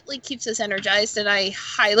definitely keeps us energized, and I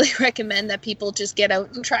highly recommend that people just get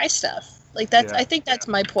out and try stuff. Like that's, Yeah. I think that's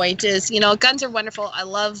my point is, guns are wonderful. I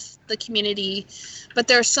love the community, but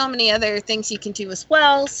there are so many other things you can do as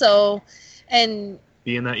well. So, and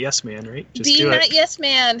Being that yes man, right? Just being do that it. yes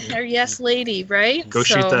man or yes lady, right? Go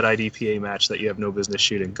So- shoot that IDPA match that you have no business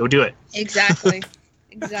shooting. Go do it. Exactly.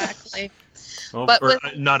 Well, But Or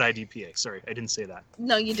with, not IDPA. Sorry, I didn't say that.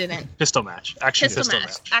 no, you didn't. Pistol match. Action Pistol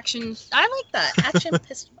match. Action. I like that. Action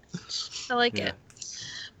pistol match. I like Yeah. it.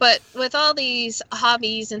 But with all these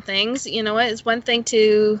hobbies and things, it's one thing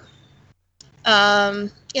to,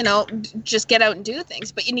 just get out and do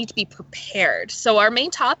things, but you need to be prepared. So our main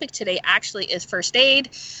topic today actually is first aid,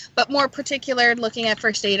 but more particular, looking at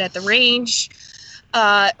first aid at the range,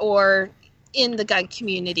 or in the gun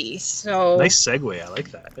community. So Nice segue. I like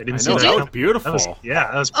that. I didn't I see know, that. that was coming. beautiful.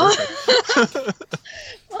 That was Oh. perfect.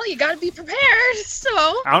 well, you got to be prepared. So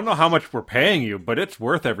I don't know how much we're paying you, but it's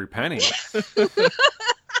worth every penny.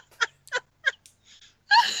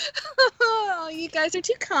 oh, you guys are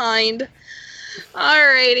too kind.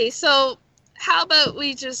 Alrighty, so how about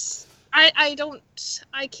we just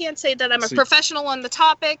I can't say that I'm a professional on the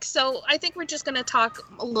topic, so I think we're just going to talk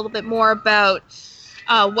a little bit more about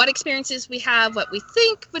what experiences we have, what we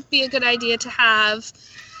think would be a good idea to have,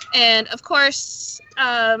 and of course,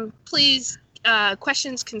 please,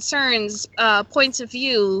 questions, concerns, points of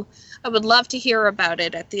view. I would love to hear about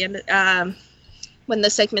it at the end, when the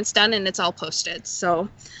segment's done and it's all posted. So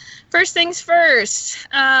first things first,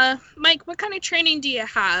 Mike, what kind of training do you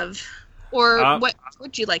have, or what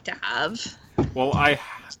would you like to have? Well, I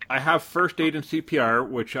have first aid and CPR,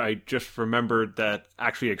 which I just remembered that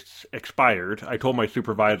actually expired. I told my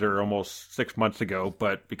supervisor almost 6 months ago,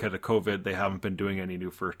 but because of COVID, they haven't been doing any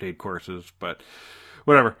new first aid courses. But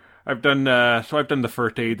whatever. I've done the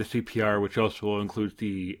first aid, the CPR, which also includes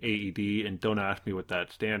the AED, and don't ask me what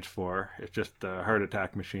that stands for. It's just a heart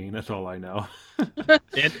attack machine. That's all I know.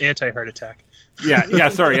 Anti-heart attack. Yeah.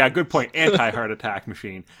 Sorry. Yeah, good point. Anti-heart attack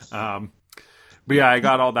machine. But yeah, I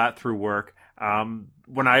got all that through work.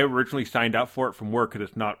 When I originally signed up for it from work, because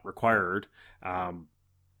it's not required,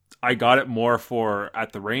 I got it more for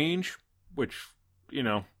at the range, which,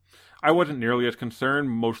 I wasn't nearly as concerned,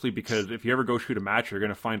 mostly because if you ever go shoot a match, you're going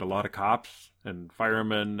to find a lot of cops and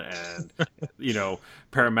firemen and,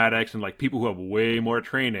 paramedics and like people who have way more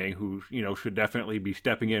training who, should definitely be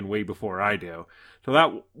stepping in way before I do. So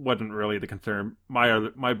that wasn't really the concern.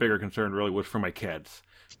 My bigger concern really was for my kids,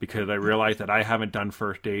 because I realized that I haven't done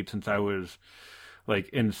first aid since I was like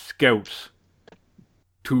in scouts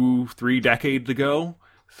 2-3 decades ago.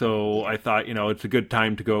 So I thought, it's a good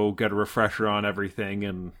time to go get a refresher on everything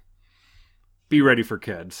and be ready for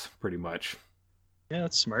kids, pretty much. Yeah,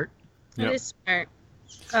 that's smart. That Yep. is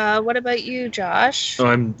smart. What about you, Josh? So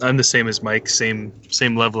I'm the same as Mike. Same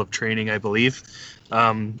level of training, I believe.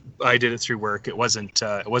 I did it through work. It wasn't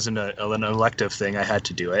an elective thing. I had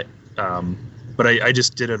to do it. But I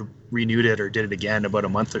just renewed it or did it again about a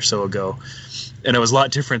month or so ago. And it was a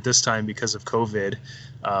lot different this time because of COVID.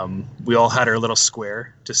 We all had our little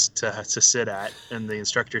square just to sit at, and the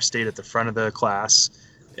instructor stayed at the front of the class,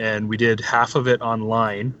 and we did half of it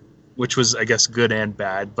online, which was, I guess, good and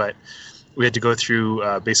bad, but we had to go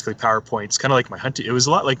through basically PowerPoints, kind of like my hunting. It was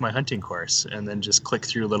a lot like my hunting course, and then just click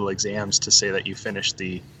through little exams to say that you finished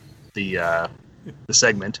the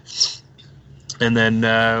segment. And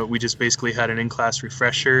then we just basically had an in-class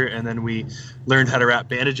refresher, and then we learned how to wrap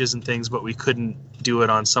bandages and things, but we couldn't do it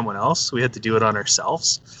on someone else. We had to do it on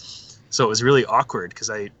ourselves. So it was really awkward because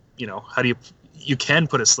how do you can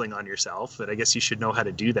put a sling on yourself, and I guess you should know how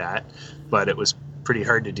to do that, but it was pretty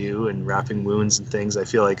hard to do, and wrapping wounds and things. I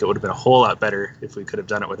feel like it would have been a whole lot better if we could have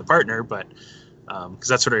done it with a partner, but because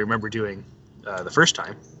that's what I remember doing the first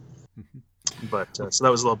time. But so that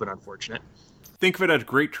was a little bit unfortunate. Think of it as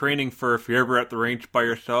great training for if you're ever at the range by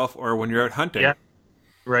yourself or when you're out hunting. Yeah,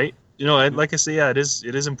 right. Like I say, it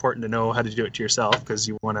is important to know how to do it to yourself, because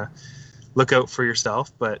you want to look out for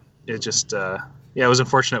yourself. But it just, it was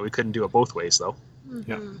unfortunate we couldn't do it both ways, though.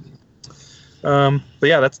 Yeah. But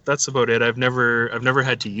yeah, that's about it. I've never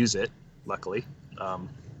had to use it, luckily.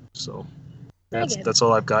 So that's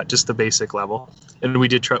all I've got, just the basic level. And we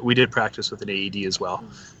did practice with an AED as well,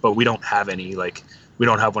 but we don't have any, we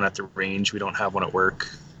don't have one at the range. We don't have one at work.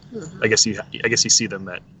 I guess you see them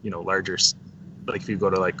at larger, like if you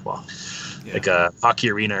go to like a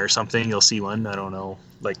hockey arena or something, you'll see one. I don't know,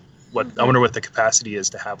 I wonder what the capacity is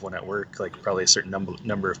to have one at work, like probably a certain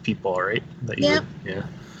number of people, right?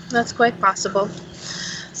 That's quite possible.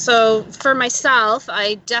 So for myself,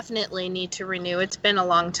 I definitely need to renew. It's been a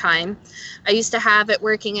long time. I used to have it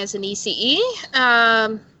working as an ECE,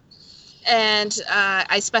 and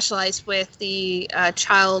I specialized with the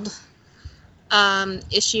child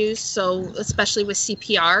issues, so especially with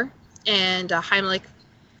CPR and Heimlich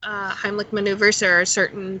maneuvers. There are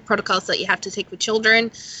certain protocols that you have to take with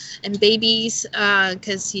children and babies,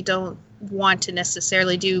 because you don't want to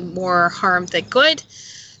necessarily do more harm than good.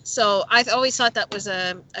 So I've always thought that was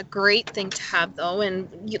a great thing to have, though. And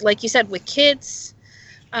like you said, with kids,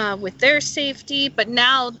 with their safety. But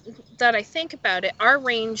now that I think about it, our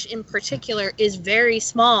range in particular is very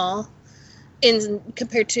small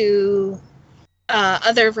compared to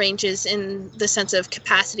other ranges in the sense of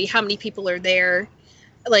capacity, how many people are there.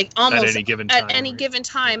 Like almost at any given time. At any given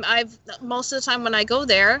time, most of the time when I go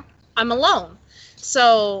there, I'm alone.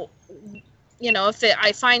 So, if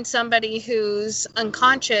I find somebody who's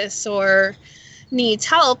unconscious or needs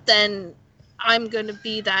help, then I'm going to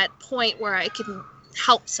be that point where I can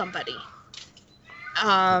help somebody.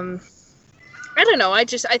 I don't know. I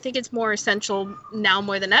think it's more essential now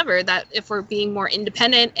more than ever that if we're being more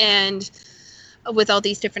independent and with all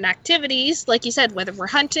these different activities, like you said, whether we're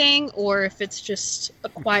hunting or if it's just a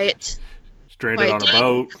quiet... Stranded on a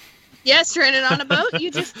boat. Yeah, stranded on a boat.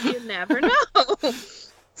 You never know.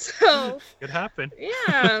 So could happen.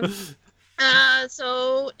 Yeah.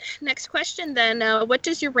 So next question then. What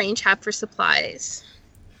does your range have for supplies?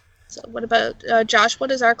 So what about Josh? What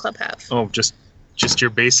does our club have? Oh, just your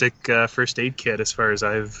basic first aid kit, as far as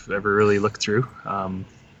I've ever really looked through.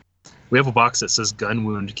 We have a box that says gun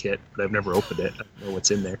wound kit, but I've never opened it. I don't know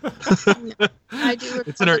what's in there. I do.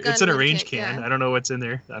 It's in a range can. Yeah. I don't know what's in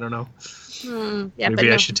there. I don't know.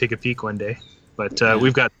 Maybe I should take a peek one day. But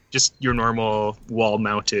we've got just your normal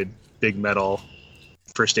wall-mounted big metal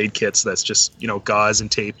first aid kits. That's just gauze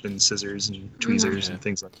and tape and scissors and tweezers and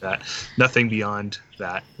things like that. Nothing beyond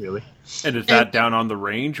that, really. And is that down on the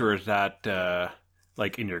range, or is that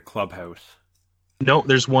like in your clubhouse? No,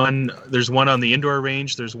 there's one on the indoor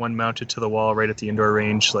range. There's one mounted to the wall right at the indoor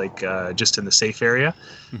range, just in the safe area.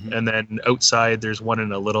 Mm-hmm. And then outside, there's one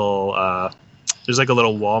in a little. There's like a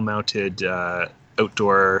little wall-mounted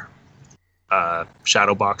outdoor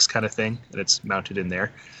shadow box kind of thing, and it's mounted in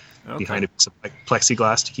there behind a piece of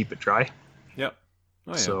plexiglass to keep it dry. Yep.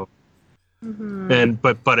 Oh, yeah. So,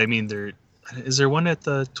 but I mean, is there one at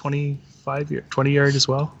the 20 yard as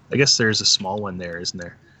well? I guess there's a small one there, isn't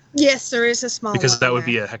there? Yes, there is a small one. Because that would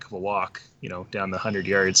be a heck of a walk, down the 100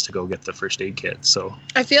 yards to go get the first aid kit. So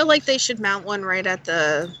I feel like they should mount one right at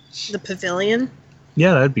the pavilion.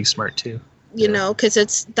 Yeah, that'd be smart too.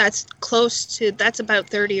 Because that's about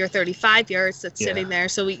 30 or 35 yards that's sitting there.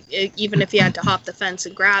 So even if you had to hop the fence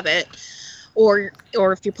and grab it, or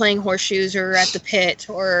if you're playing horseshoes or at the pit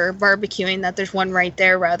or barbecuing, that there's one right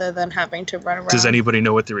there rather than having to run around. Does anybody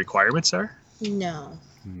know what the requirements are? No.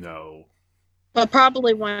 But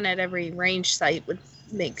probably one at every range site would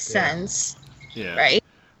make sense. Yeah. Right?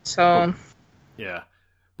 So. Yeah.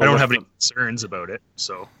 I don't have any concerns about it,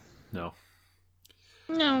 so. No.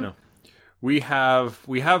 We have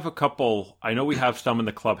a couple. I know we have some in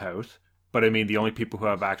the clubhouse, but I mean the only people who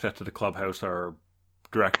have access to the clubhouse are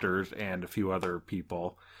directors and a few other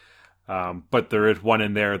people. But there is one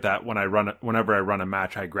in there that whenever I run a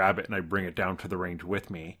match, I grab it and I bring it down to the range with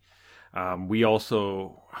me. We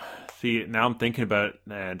also see, now I'm thinking about it,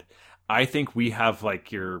 and I think we have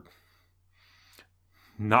like your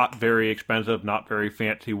not very expensive, not very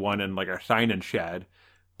fancy one in like our sign-in shed,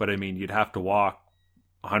 but I mean you'd have to walk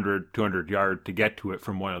 100, 200 yards to get to it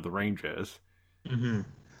from one of the ranges. Mm-hmm.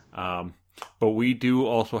 But we do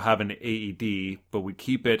also have an AED, but we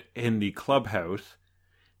keep it in the clubhouse.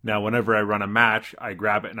 Now, whenever I run a match, I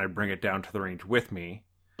grab it and I bring it down to the range with me.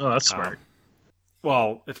 Oh, that's smart.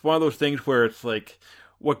 well, it's one of those things where it's like,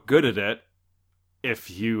 what good is it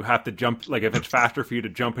if you have to jump, like if it's faster for you to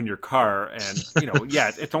jump in your car and,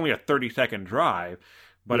 yeah, it's only a 30-second drive,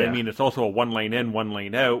 but I mean, it's also a 1 lane in, 1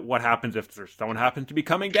 lane out. What happens if someone happens to be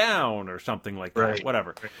coming down or something like that? Right.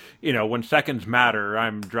 Whatever. When seconds matter,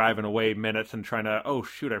 I'm driving away minutes and trying to, oh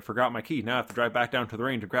shoot, I forgot my key. Now I have to drive back down to the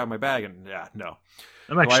range to grab my bag. And yeah, no.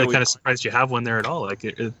 I'm actually kind of surprised you have one there at all. Like,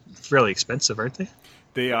 it's really expensive, aren't they?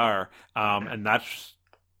 They are. And that's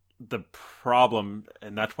the problem.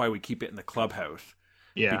 And that's why we keep it in the clubhouse.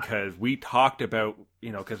 Yeah. Because we talked about,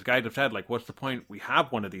 because guys have said, like, what's the point? We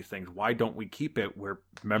have one of these things. Why don't we keep it where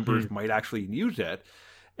members might actually use it?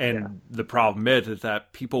 And the problem is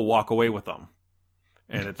that people walk away with them.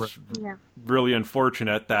 And it's really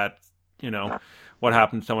unfortunate that, what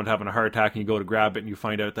happens? Someone's having a heart attack and you go to grab it and you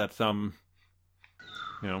find out that some,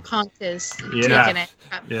 punk is taking it.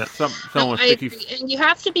 Yeah. I agree. And you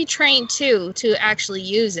have to be trained too to actually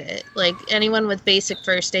use it. Like anyone with basic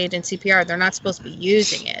first aid and CPR, they're not supposed to be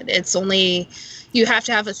using it. It's only you have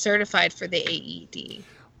to have it certified for the AED.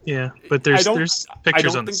 Yeah, but there's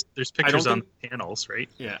pictures on the panels, right?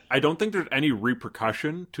 Yeah, I don't think there's any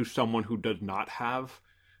repercussion to someone who does not have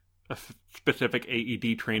a specific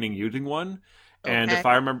AED training using one. Okay. And if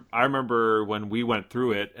I remember when we went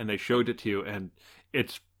through it and they showed it to you, and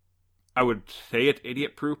I would say it's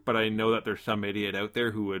idiot proof, but I know that there's some idiot out there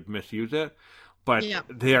who would misuse it. But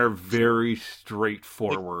they are very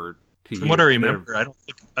straightforward to use. From what I remember, I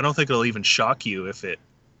don't think it'll even shock you if it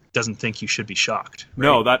doesn't think you should be shocked. Right?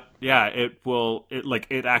 No,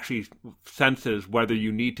 it actually senses whether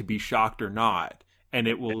you need to be shocked or not. And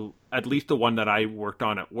it will, at least the one that I worked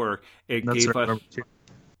on at work, it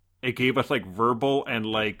gave us like verbal and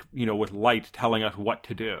like, with lights telling us what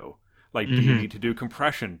to do. Like, do you need to do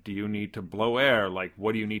compression? Do you need to blow air? Like,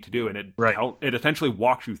 what do you need to do? And it essentially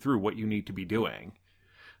walks you through what you need to be doing.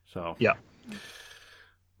 So, yeah.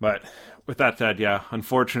 But with that said,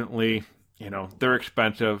 unfortunately, they're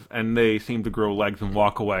expensive and they seem to grow legs and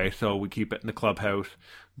walk away. So we keep it in the clubhouse.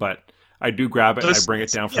 But I do grab it and I bring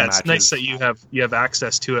it down for matches. It's nice that you have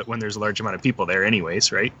access to it when there's a large amount of people there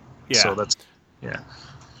anyways, right? Yeah. So that's,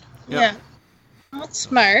 Yeah. That's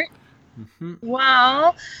smart. Mm-hmm.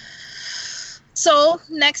 Well, so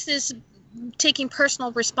next is taking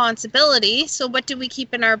personal responsibility. So what do we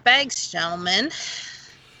keep in our bags, gentlemen?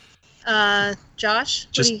 Josh,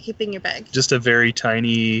 what are you keeping in your bag? Just a very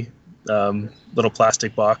tiny little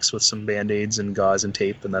plastic box with some Band-Aids and gauze and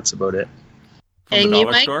tape, and that's about it. From the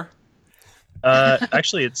dollar store?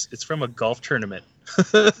 Actually, it's from a golf tournament.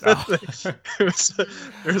 There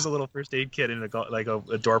was a little first aid kit in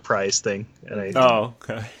a door prize thing, and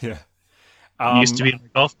okay, yeah. It used to be in my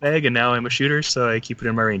golf bag, and now I'm a shooter, so I keep it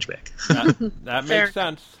in my range bag. That makes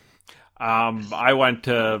sense. I went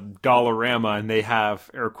to Dollarama, and they have,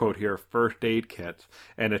 air quote here, first aid kits,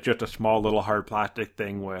 and it's just a small little hard plastic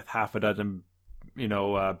thing with half a dozen,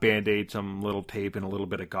 Band-Aids, some little tape, and a little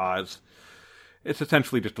bit of gauze. It's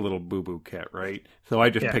essentially just a little boo-boo kit, right? So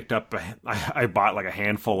I just picked up, I bought like a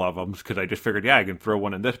handful of them because I just figured, I can throw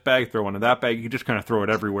one in this bag, throw one in that bag. You just kind of throw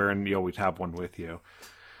it everywhere, and you always have one with you.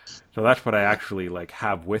 So that's what I actually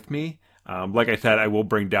have with me. Like I said, I will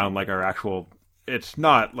bring down our actual, it's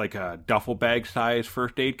not like a duffel bag size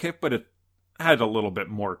first aid kit, but it has a little bit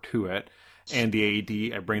more to it. And the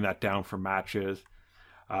AED, I bring that down for matches.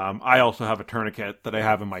 I also have a tourniquet that I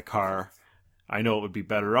have in my car. I know it would be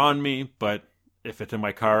better on me, but if it's in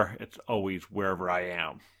my car, it's always wherever I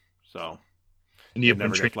am. So, and you've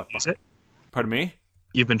been trained to use it? Pardon me?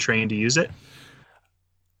 You've been trained to use it?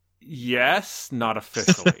 Yes, not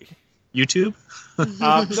officially. YouTube?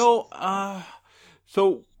 No.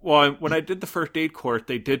 So, when I did the first aid course,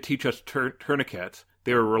 they did teach us tourniquets.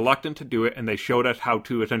 They were reluctant to do it, and they showed us how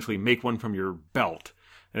to essentially make one from your belt.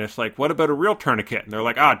 And it's like, what about a real tourniquet? And they're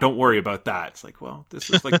like, don't worry about that. It's like, well, this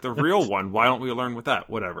is like the real one. Why don't we learn with that?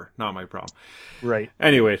 Whatever. Not my problem. Right.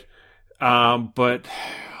 Anyways, but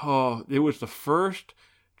it was the first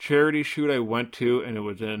charity shoot I went to, and it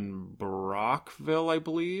was in Brockville, I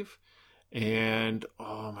believe. And,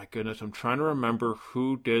 oh my goodness, I'm trying to remember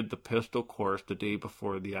who did the pistol course the day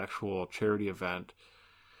before the actual charity event.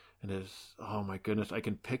 And oh my goodness, I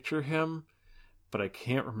can picture him, but I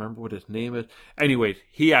can't remember what his name is. Anyways,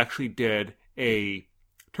 he actually did a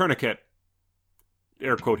tourniquet,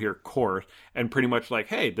 air quote here, course, and pretty much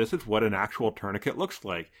hey, this is what an actual tourniquet looks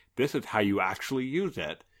like. This is how you actually use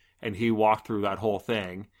it. And he walked through that whole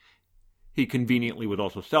thing. He conveniently was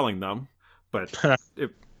also selling them, but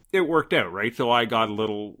it worked out, right? So I got a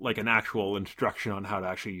little, an actual instruction on how to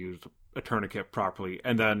actually use a tourniquet properly.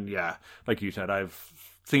 And then, like you said, I've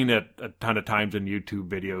seen it a ton of times in YouTube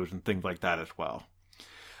videos and things like that as well.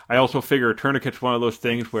 I also figure tourniquet's one of those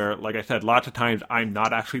things where, like I said, lots of times I'm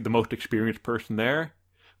not actually the most experienced person there,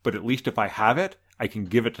 but at least if I have it, I can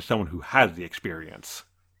give it to someone who has the experience.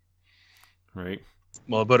 Right?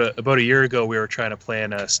 Well, about a year ago, we were trying to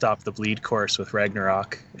plan a Stop the Bleed course with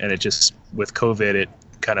Ragnarok, and it just, with COVID, it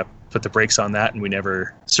kind of put the brakes on that, and we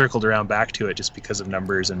never circled around back to it just because of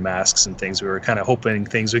numbers and masks and things. We were kind of hoping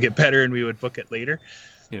things would get better and we would book it later.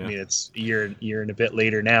 Yeah. I mean, it's a year and a bit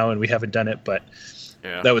later now, and we haven't done it, but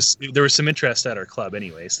there was some interest at our club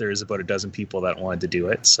anyways. There was about a dozen people that wanted to do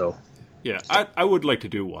it, so. Yeah, I would like to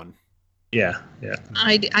do one. Yeah.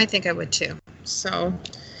 I think I would too. So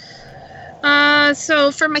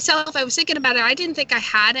for myself, I was thinking about it. I didn't think I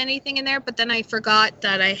had anything in there, but then I forgot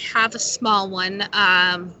that I have a small one.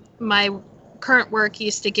 My current work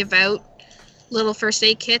used to give out little first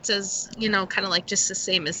aid kits, as kind of like just the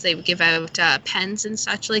same as they would give out pens and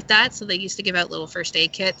such like that. So they used to give out little first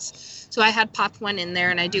aid kits. So I had popped one in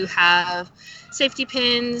there, and I do have safety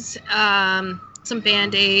pins, some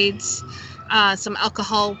Band-Aids, some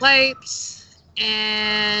alcohol wipes,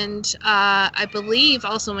 and I believe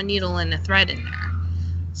also a needle and a thread in there.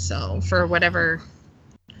 So for whatever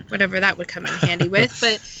that would come in handy with.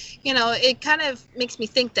 But, it kind of makes me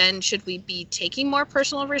think then, should we be taking more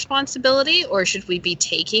personal responsibility, or should we be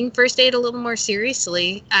taking first aid a little more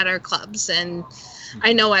seriously at our clubs? And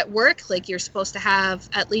I know at work, like, you're supposed to have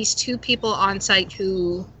at least 2 people on site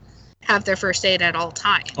who have their first aid at all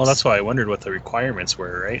times. Well, that's why I wondered what the requirements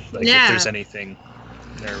were, right? Like, if there's anything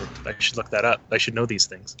there, I should look that up. I should know these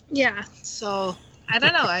things. Yeah, so I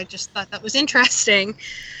don't know. I just thought that was interesting.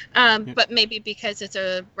 But maybe because it's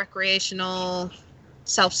a recreational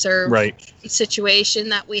self-serve situation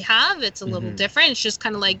that we have, it's a little different. It's just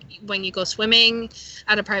kind of like when you go swimming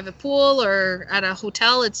at a private pool or at a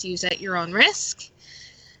hotel, it's used at your own risk.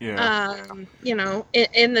 Yeah.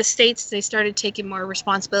 In the States, they started taking more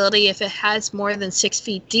responsibility. If it has more than 6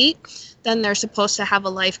 feet deep, then they're supposed to have a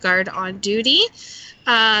lifeguard on duty.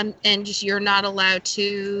 And you're not allowed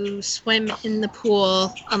to swim in the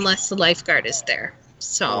pool unless the lifeguard is there.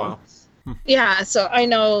 So, yeah. So I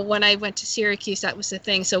know when I went to Syracuse, that was the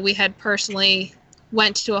thing. So we had personally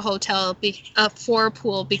went to a hotel for a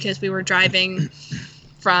pool because we were driving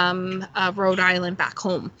from Rhode Island back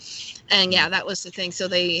home. And yeah, that was the thing. So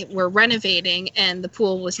they were renovating, and the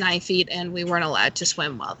pool was 9 feet, and we weren't allowed to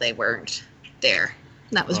swim while they weren't there.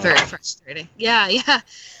 And that was very frustrating. Yeah.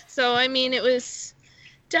 So, I mean, it was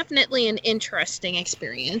definitely an interesting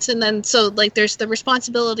experience. And then, so, like, there's the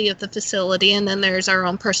responsibility of the facility, and then there's our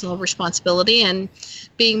own personal responsibility and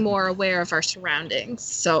being more aware of our surroundings.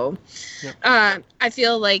 So I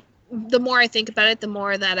feel like the more I think about it, the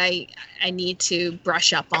more that I need to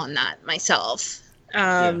brush up on that myself.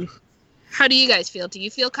 How do you guys feel? Do you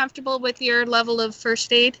feel comfortable with your level of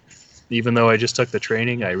first aid? Even though I just took the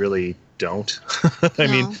training, I really don't. I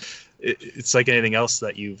mean, it's like anything else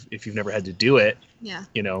that if you've never had to do it,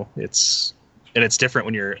 it's different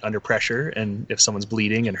when you're under pressure, and if someone's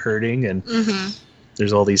bleeding and hurting, and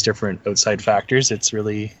there's all these different outside factors, it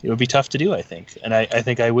would be tough to do, I think. And I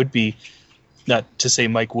think I would be, not to say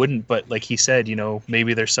Mike wouldn't, but like he said,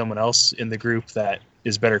 maybe there's someone else in the group that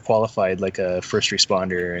is better qualified, like a first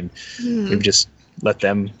responder, and maybe just let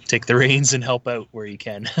them take the reins and help out where you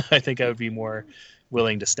can. I think I would be more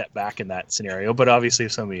willing to step back in that scenario, but obviously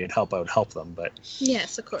if somebody would help out, help them. But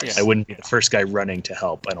yes, of course, I wouldn't be the first guy running to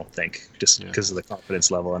help, I don't think, just because of the confidence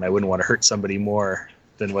level, and I wouldn't want to hurt somebody more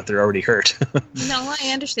than what they're already hurt. No, I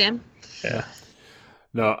understand. Yeah.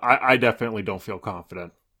 No, I definitely don't feel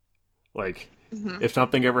confident. Like, if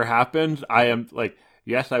something ever happens, I am like,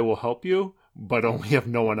 yes, I will help you, but only if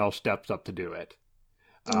no one else steps up to do it.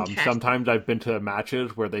 Sometimes I've been to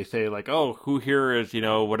matches where they say, like, oh, who here is,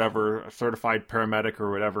 whatever, a certified paramedic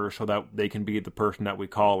or whatever, so that they can be the person that we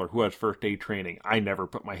call, or who has first aid training. I never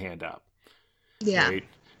put my hand up. Yeah. Right?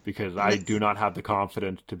 Because I do not have the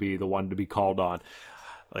confidence to be the one to be called on.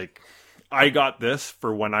 Like, I got this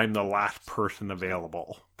for when I'm the last person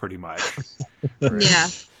available, pretty much. Right?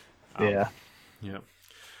 Yeah. Yeah.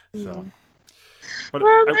 So. But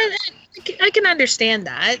well, I can understand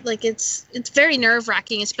that. Like, it's very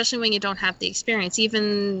nerve-wracking, especially when you don't have the experience.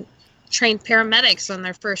 Even trained paramedics on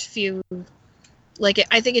their first few,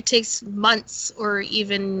 I think it takes months or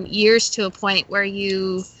even years to a point where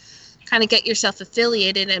you kind of get yourself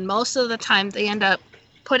affiliated, and most of the time they end up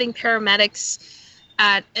putting paramedics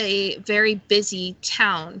at a very busy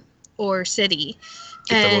town or city.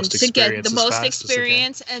 And to get the most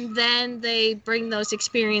experience, and then they bring those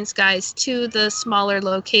experienced guys to the smaller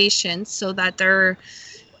locations so that they're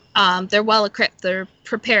well equipped, they're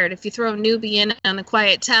prepared. If you throw a newbie in a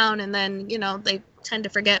quiet town, and then they tend to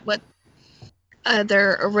forget what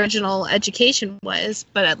their original education was,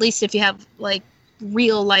 but at least if you have like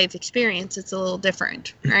real life experience, it's a little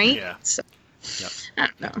different, right? Yeah. So, Yeah. I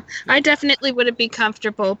don't know. I definitely wouldn't be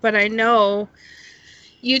comfortable, but I know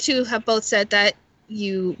you two have both said that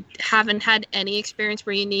you haven't had any experience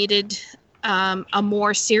where you needed a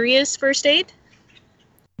more serious first aid.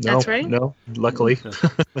 That's right. No, luckily.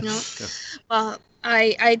 No. Well,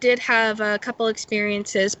 I did have a couple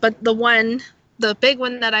experiences, but the big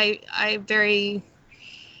one that I very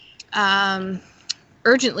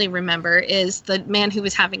urgently remember is the man who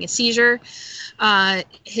was having a seizure.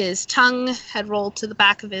 His tongue had rolled to the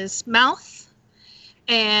back of his mouth,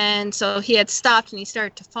 and so he had stopped and he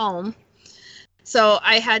started to foam. So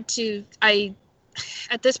at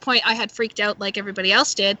this point I had freaked out like everybody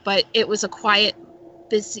else did, but it was a quiet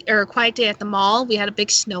day at the mall. We had a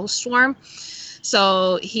big snowstorm.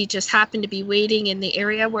 So he just happened to be waiting in the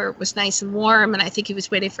area where it was nice and warm, and I think he was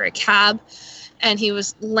waiting for a cab, and he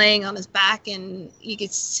was laying on his back, and you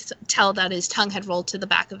could tell that his tongue had rolled to the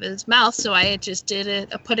back of his mouth. So I had just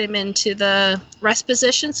put him into the rest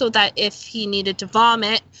position so that if he needed to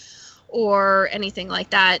vomit or anything like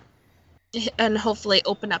that, and hopefully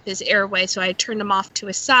open up his airway. So I turned him off to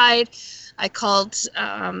his side. I called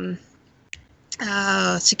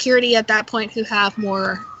security at that point, who have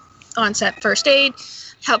more onset first aid,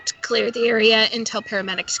 helped clear the area until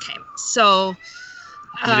paramedics came. So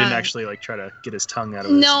you didn't actually like try to get his tongue out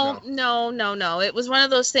of his mouth? No. It was one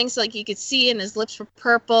of those things like you could see, and his lips were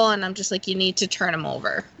purple, and I'm just like, you need to turn him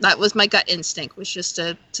over. That was my gut instinct, was just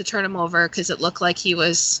to turn him over, because it looked like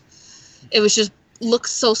looked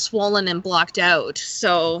so swollen and blocked out.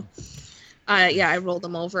 So I rolled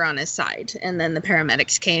him over on his side, and then the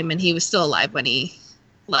paramedics came, and he was still alive when he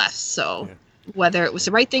left. So whether it was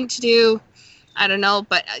the right thing to do, I don't know,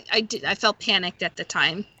 but I felt panicked at the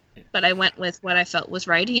time, but I went with what I felt was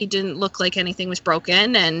right. He didn't look like anything was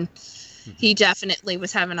broken, and he definitely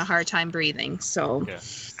was having a hard time breathing. So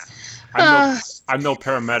I'm no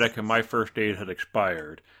paramedic, and my first aid had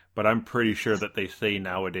expired, but I'm pretty sure that they say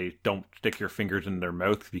nowadays don't stick your fingers in their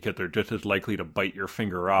mouth, because they're just as likely to bite your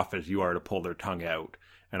finger off as you are to pull their tongue out.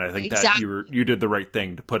 And I think that you did the right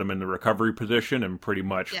thing to put them in the recovery position and pretty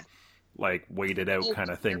much like wait it out kind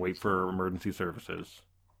of thing, wait for emergency services.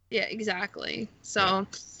 Yeah, exactly. So,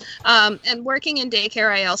 and working in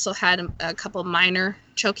daycare, I also had a couple minor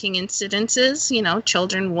choking incidences. You know,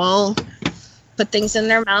 children will put things in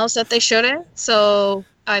their mouths that they shouldn't. So,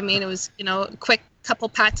 I mean, it was, a quick couple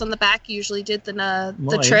pats on the back usually did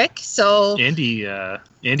the trick. So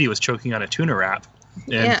Andy was choking on a tuna wrap,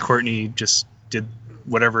 and Courtney just did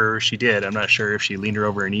whatever she did. I'm not sure if she leaned her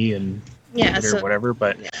over her knee and or whatever,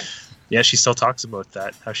 but she still talks about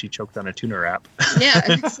that, how she choked on a tuna wrap.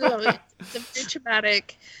 So it's a very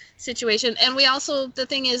traumatic situation. And we also, the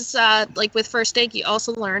thing is, like with first aid, you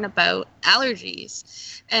also learn about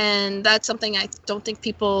allergies, and that's something I don't think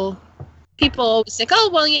people always think, oh,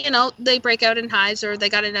 well, they break out in hives, or they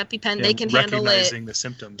got an EpiPen, they can handle it. Recognizing the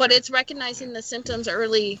symptoms. But it's recognizing the symptoms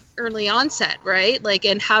early onset, right? Like,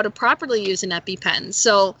 and how to properly use an EpiPen.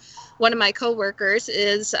 So one of my coworkers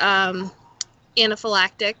is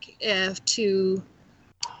anaphylactic to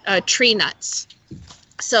tree nuts.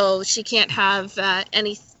 So she can't have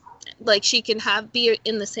she can be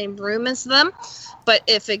in the same room as them, but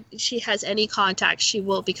if she has any contact, she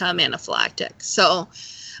will become anaphylactic. So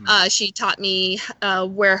she taught me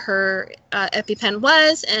where her EpiPen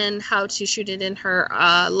was and how to shoot it in her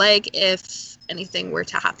leg if anything were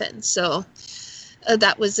to happen. So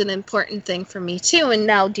that was an important thing for me too. And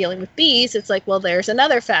now dealing with bees, it's like, well, there's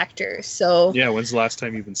another factor. So yeah, when's the last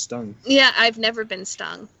time you've been stung? Yeah, I've never been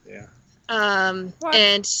stung. Yeah.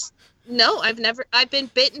 And no, I've been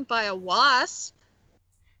bitten by a wasp.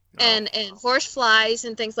 And horse flies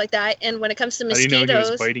and things like that. And when it comes to mosquitoes, how do you know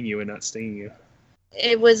he was biting you and not stinging you?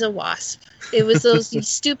 It was a wasp. It was those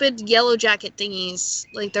stupid yellow jacket thingies.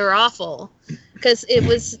 Like, they're awful, because it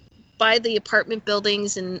was by the apartment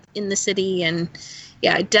buildings in the city, and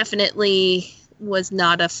it definitely was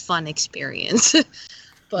not a fun experience.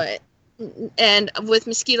 And with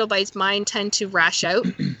mosquito bites, mine tend to rash out.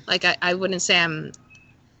 Like, I wouldn't say I'm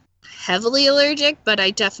heavily allergic, but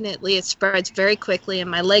it spreads very quickly, and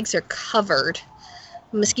my legs are covered.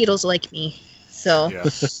 Mosquitoes like me, so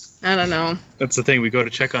I don't know. That's the thing. We go to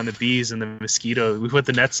check on the bees and the mosquito. We put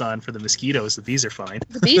the nets on for the mosquitoes. The bees are fine.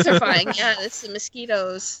 The bees are fine. Yeah, it's the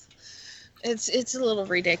mosquitoes. It's a little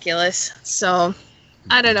ridiculous. So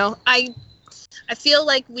I don't know. I feel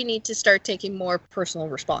like we need to start taking more personal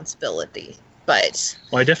responsibility. But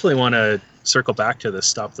I definitely want to circle back to the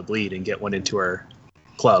Stop the Bleed and get one into our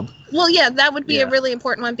club. Well, yeah, that would be a really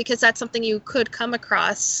important one, because that's something you could come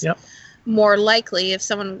across. Yep. more likely if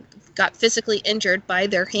someone got physically injured by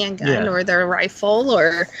their handgun or their rifle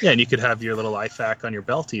or... Yeah, and you could have your little IFAK on your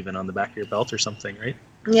belt, even on the back of your belt or something, right?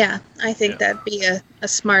 Yeah, I think that'd be a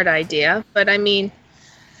smart idea. But I mean,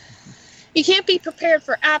 you can't be prepared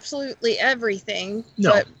for absolutely everything.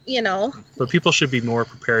 No. But, you know. But people should be more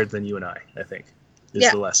prepared than you and I think,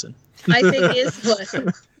 is the lesson. I think it is the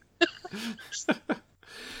lesson.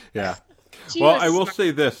 Yeah. Well, I will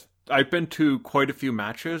say this. I've been to quite a few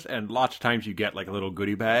matches, and lots of times you get like a little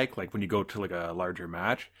goodie bag, like when you go to like a larger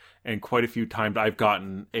match. And quite a few times I've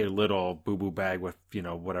gotten a little boo-boo bag with, you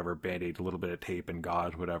know, whatever, Band-Aid, a little bit of tape and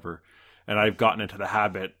gauze, whatever. And I've gotten into the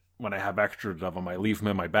habit, when I have extras of them, I leave them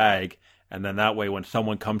in my bag. And then that way, when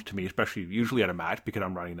someone comes to me, especially usually at a match, because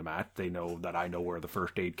I'm running the match, they know that I know where the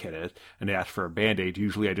first aid kit is, and they ask for a Band-Aid.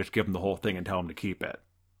 Usually I just give them the whole thing and tell them to keep it.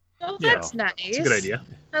 Oh, that's nice. It's a good idea.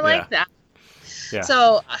 I like that. Yeah.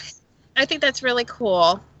 So I think that's really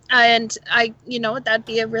cool. And that'd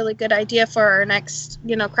be a really good idea for our next,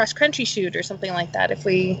 cross-country shoot or something like that. If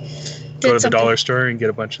we go to the dollar store and get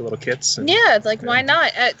a bunch of little kits. Why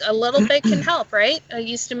not? A little bit can help, right? I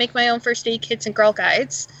used to make my own first aid kits and Girl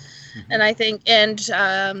Guides. And I think,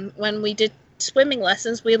 when we did swimming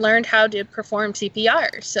lessons, we learned how to perform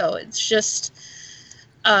CPR. So it's just,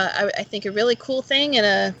 I think, a really cool thing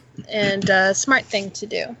and a smart thing to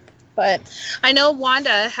do. But I know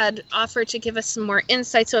Wanda had offered to give us some more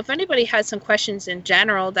insight. So if anybody has some questions in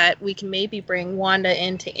general that we can maybe bring Wanda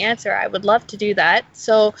in to answer, I would love to do that.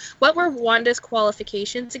 So what were Wanda's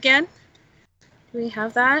qualifications again? Do we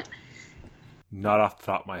have that? Not off the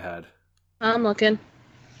top of my head. I'm looking.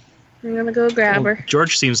 I'm going to go grab her.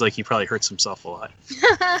 George seems like he probably hurts himself a lot.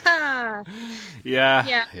 Yeah.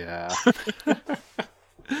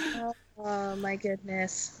 Oh, my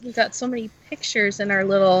goodness. We got so many pictures in our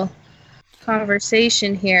little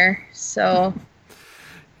conversation here. So,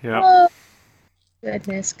 yeah. Oh,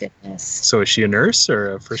 goodness. So is she a nurse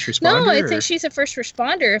or a first responder? No, I think she's a first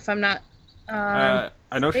responder, if I'm not... I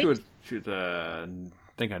know she was a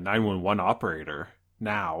 911 operator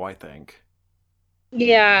now, I think.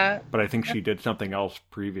 Yeah. But I think she did something else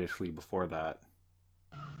previously before that.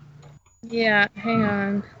 Yeah, hang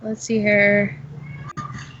on. Let's see here.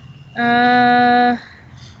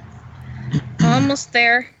 Almost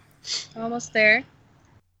there.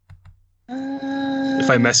 If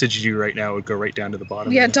I messaged you right now, it would go right down to the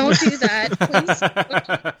bottom. Yeah, don't do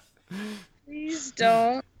that. Please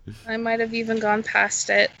don't. I might have even gone past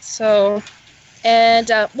it. So, and,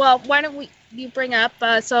 why don't you bring up,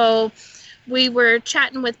 so we were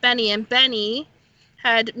chatting with Benny, and Benny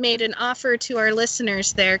had made an offer to our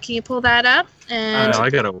listeners there. Can you pull that up? And I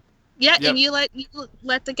gotta... Yeah, yep. And you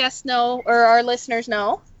let the guests know, or our listeners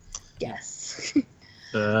know. Yes.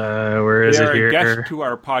 Where is it here? Guest to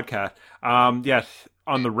our podcast. Yes,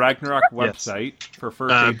 on the Ragnarok website for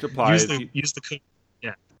first aid supplies. Use the code.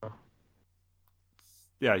 Yeah.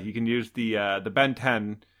 Yeah, you can use the Ben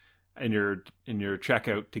 10 in your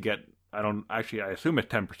checkout to get. I assume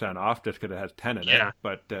it's 10% off just because it has 10 in it.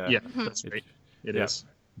 But that's great. It is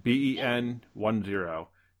BEN10.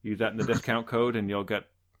 Use that in the discount code, and you'll get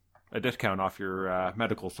a discount off your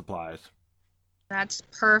medical supplies. That's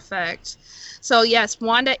perfect. So yes,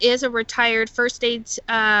 Wanda is a retired first aid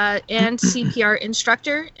and CPR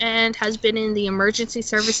instructor and has been in the emergency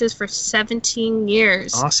services for 17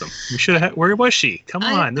 years. Awesome. We should have. Where was she? Come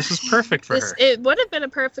on, this was perfect for her. It would have been a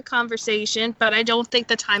perfect conversation, but I don't think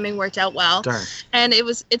the timing worked out well. Darn. And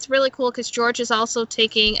it's really cool because George is also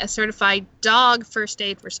taking a certified dog first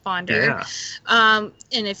aid responder. Yeah.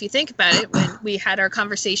 And if you think about it, when we had our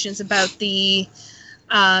conversations about the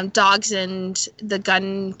dogs and the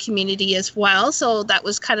gun community as well. So that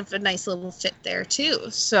was kind of a nice little fit there too.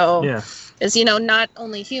 So, as you know, not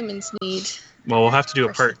only humans need... Well, we'll have to do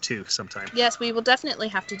a part 2 sometime. Yes, we will definitely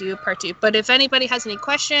have to do a part 2. But if anybody has any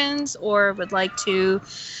questions or would like to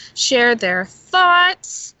share their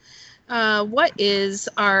thoughts, what is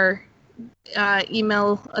our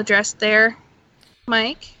email address there,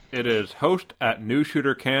 Mike? It is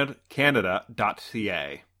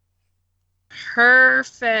host@newshootercanada.ca.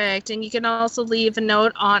 Perfect. And you can also leave a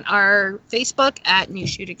note on our Facebook at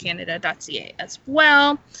newshootercanada.ca as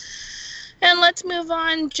well. And let's move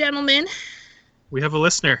on, gentlemen. We have a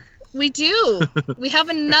listener. We do. We have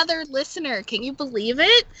another listener. Can you believe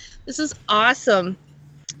it? This is awesome.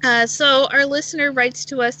 So our listener writes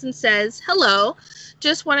to us and says, "Hello.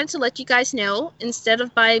 Just wanted to let you guys know, instead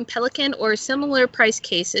of buying Pelican or similar price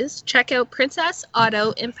cases, check out Princess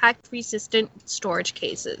Auto impact-resistant storage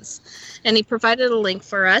cases." And he provided a link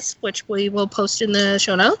for us, which we will post in the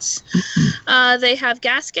show notes. They have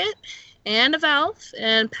gasket and a valve,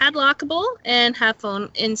 and padlockable, and have phone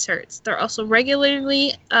inserts. They're also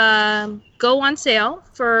regularly go on sale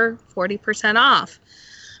for 40% off.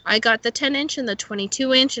 I got the 10-inch and the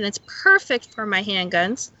 22-inch, and it's perfect for my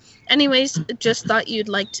handguns. Anyways, just thought you'd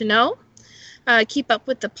like to know. Keep up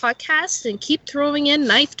with the podcast and keep throwing in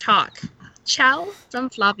knife talk. Ciao from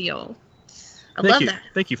Flavio. Love that.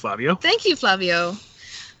 Thank you, Flavio. Thank you, Flavio.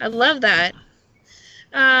 I love that.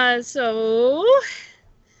 So,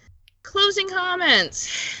 closing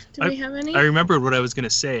comments. Do we have any? I remembered what I was going to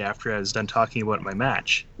say after I was done talking about my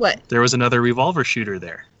match. What? There was another revolver shooter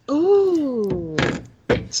there. Ooh.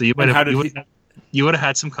 So you would have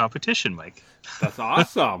had some competition, Mike. That's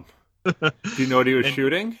awesome. Do you know what he was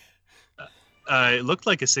shooting? It looked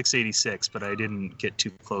like a 686, but I didn't get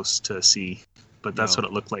too close to see. But that's what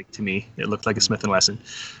it looked like to me. It looked like a Smith & Wesson.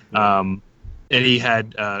 And he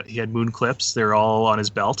had moon clips. They're all on his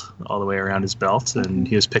belt, all the way around his belt, and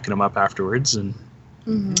he was picking them up afterwards. And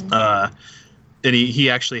and he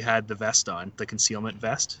actually had the vest on, the concealment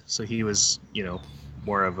vest. So he was,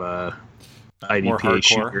 more of a IDPA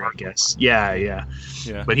shooter, I guess. Yeah.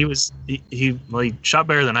 But he shot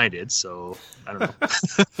better than I did, so I don't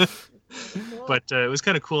know. But it was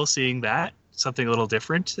kind of cool seeing that, something a little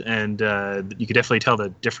different, and you could definitely tell the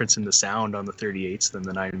difference in the sound on the 38s than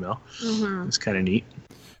the 9mm. It was kind of neat.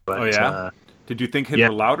 But, did you think his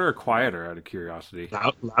were louder or quieter, out of curiosity?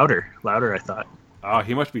 Louder, I thought. Oh,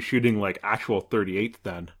 he must be shooting like actual 38s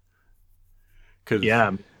then. Because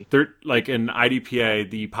like in IDPA,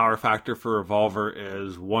 the power factor for revolver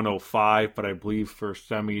is 105, but I believe for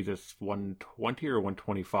semis it's 120 or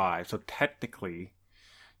 125. So technically,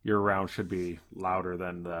 your round should be louder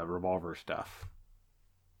than the revolver stuff.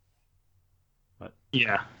 But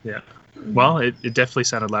yeah. Well, it definitely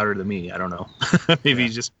sounded louder to me. I don't know. maybe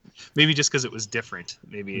just because it was different.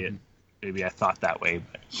 Maybe I thought that way.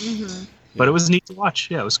 But it was neat to watch.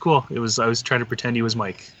 Yeah, it was cool. I was trying to pretend he was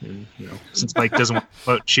Mike, and since Mike doesn't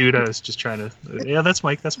shoot, I was just trying to. Yeah, that's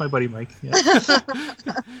Mike. That's my buddy Mike. Yeah.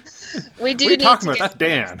 We do. What are you talking about? That's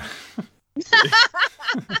Dan.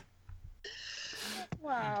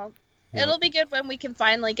 Wow. It'll be good when we can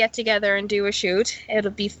finally get together and do a shoot.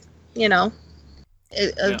 It'll be,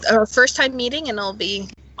 our first time meeting, and it'll be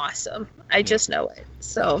awesome. I just know it.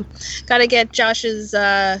 So, got to get Josh's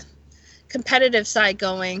competitive side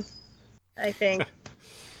going, I think.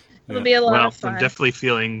 It'll be a lot of fun. I'm definitely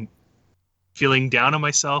feeling down on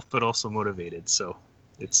myself, but also motivated. So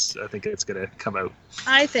I think it's going to come out.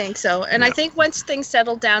 I think so. And I think once things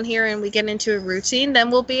settle down here and we get into a routine,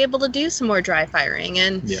 then we'll be able to do some more dry firing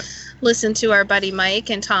and listen to our buddy Mike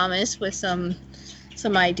and Thomas with some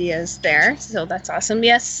ideas there. So that's awesome.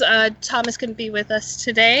 Yes, Thomas couldn't be with us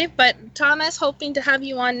today, but Thomas, hoping to have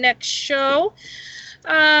you on next show.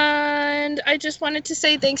 And I just wanted to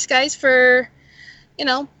say thanks, guys, for,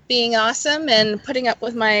 being awesome and putting up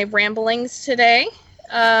with my ramblings today.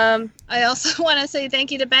 I also want to say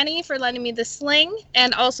thank you to Benny for lending me the sling,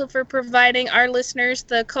 and also for providing our listeners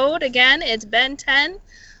the code. Again, it's Ben10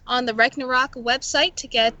 on the Ragnarok website to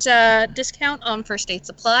get discount on first aid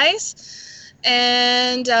supplies.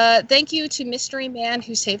 And thank you to Mystery Man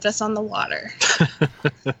who saved us on the water.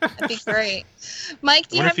 That'd be great. Mike,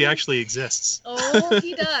 do you have... if he actually exists? Oh,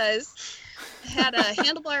 he does. Had a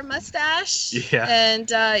handlebar mustache. Yeah. And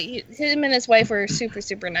him and his wife were super,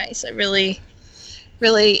 super nice. I really,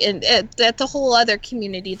 and that's the whole other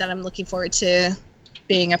community that I'm looking forward to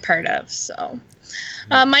being a part of. So,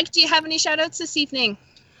 Mike, do you have any shout outs this evening?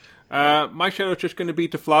 My shout out's just going to be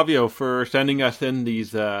to Flavio for sending us in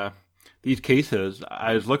these cases.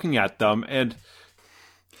 I was looking at them, and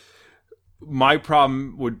my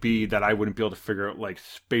problem would be that I wouldn't be able to figure out like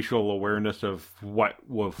spatial awareness of what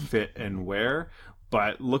will fit and where.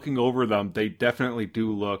 But looking over them, they definitely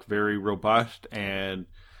do look very robust, and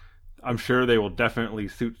I'm sure they will definitely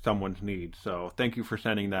suit someone's needs. So thank you for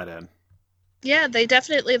sending that in. Yeah, they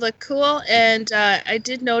definitely look cool. And I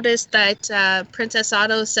did notice that Princess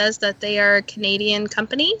Auto says that they are a Canadian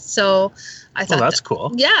company. So I thought that's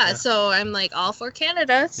cool. Yeah, so I'm like all for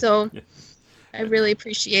Canada. So I really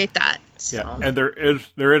appreciate that. So. Yeah, and there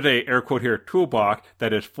is a air quote here, toolbox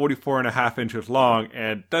that is 44.5 inches long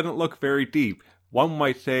and doesn't look very deep. One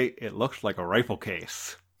might say it looks like a rifle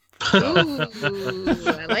case. Ooh,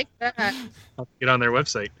 I like that. I'll get on their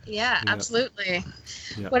website. Yeah, absolutely.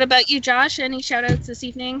 Yeah. What about you, Josh? Any shout outs this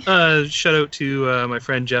evening? Shout out to my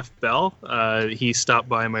friend Jeff Bell. He stopped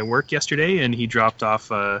by my work yesterday and he dropped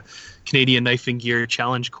off a Canadian Knife and Gear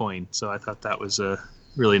Challenge coin. So I thought that was a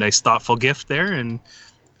really nice, thoughtful gift there and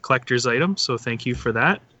collector's item. So thank you for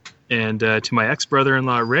that. And to my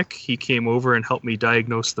ex-brother-in-law, Rick, he came over and helped me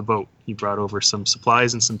diagnose the boat. He brought over some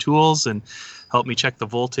supplies and some tools and helped me check the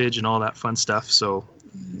voltage and all that fun stuff. So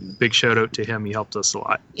big shout out to him. He helped us a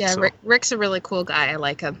lot. Yeah, So, Rick's a really cool guy. I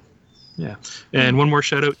like him. yeah. And one more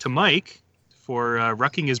shout out to Mike for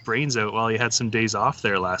rucking his brains out while he had some days off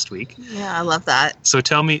there last week. Yeah, I love that. So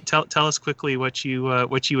tell us quickly what you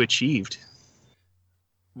achieved.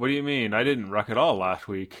 What do you mean? I didn't ruck at all last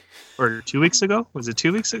week. Or 2 weeks ago? Was it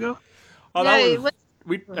 2 weeks ago? Oh, Yeah, that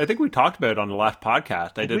was, I think we talked about it on the last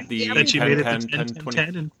podcast. I did the Yeah, That you made it 10, to 10, 10, 20.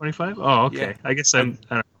 10 and 25? Oh, okay. Yeah. I guess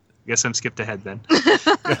I'm skipped ahead then.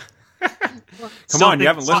 Come on, you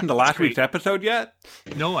haven't listened to last week's episode yet?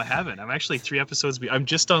 No, I haven't. I'm actually 3 episodes. I'm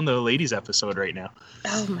just on the ladies episode right now.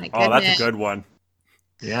 Oh my goodness. Oh, that's a good one.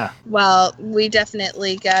 Yeah. Well, we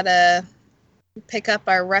definitely gotta pick up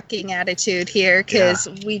our rucking attitude here because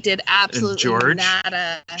we did absolutely George?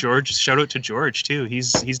 nada. George, shout out to George too.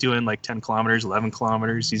 He's doing like 10 kilometers, 11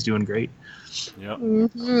 kilometers. He's doing great. Yep.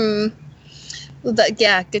 Hmm. Well,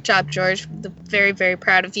 yeah, good job, George. Very, very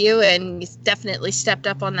proud of you, and he's definitely stepped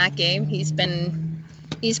up on that game. He's been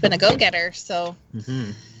a go-getter, so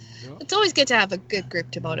it's always good to have a good group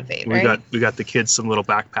to motivate, right? We got the kids some little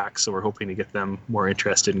backpacks, so we're hoping to get them more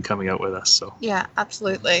interested in coming out with us. So Yeah,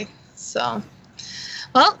 absolutely. So,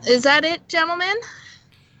 well, is that it, gentlemen?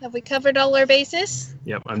 Have we covered all our bases?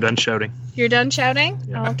 yep, I'm done shouting. You're done shouting?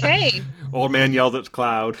 Yeah. Okay. Old man yelled at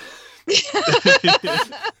cloud.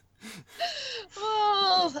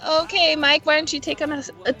 Oh, okay, Mike. Why don't you take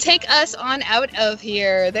us on out of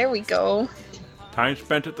here? There we go. Time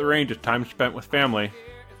spent at the range is time spent with family.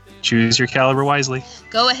 Choose your caliber wisely.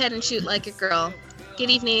 Go ahead and shoot like a girl. Good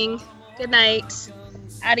evening. Good night.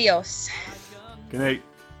 Adios. Good night.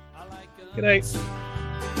 Good night.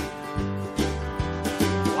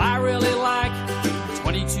 Well, I really like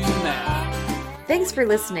 22 now. Thanks for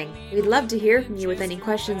listening. We'd love to hear from you with any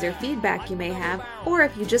questions or feedback you may have, or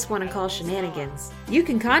if you just want to call shenanigans. You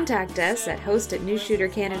can contact us at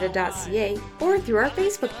host@newshootercanada.ca or through our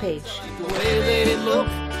Facebook page. The way they look,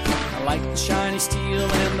 I like the shiny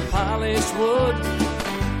steel and the polished wood.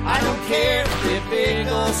 I don't care if they're big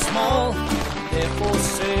or small, they're for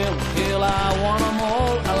sale. Hell, I want them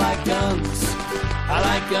all. I like guns. I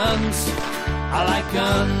like guns. I like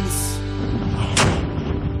guns.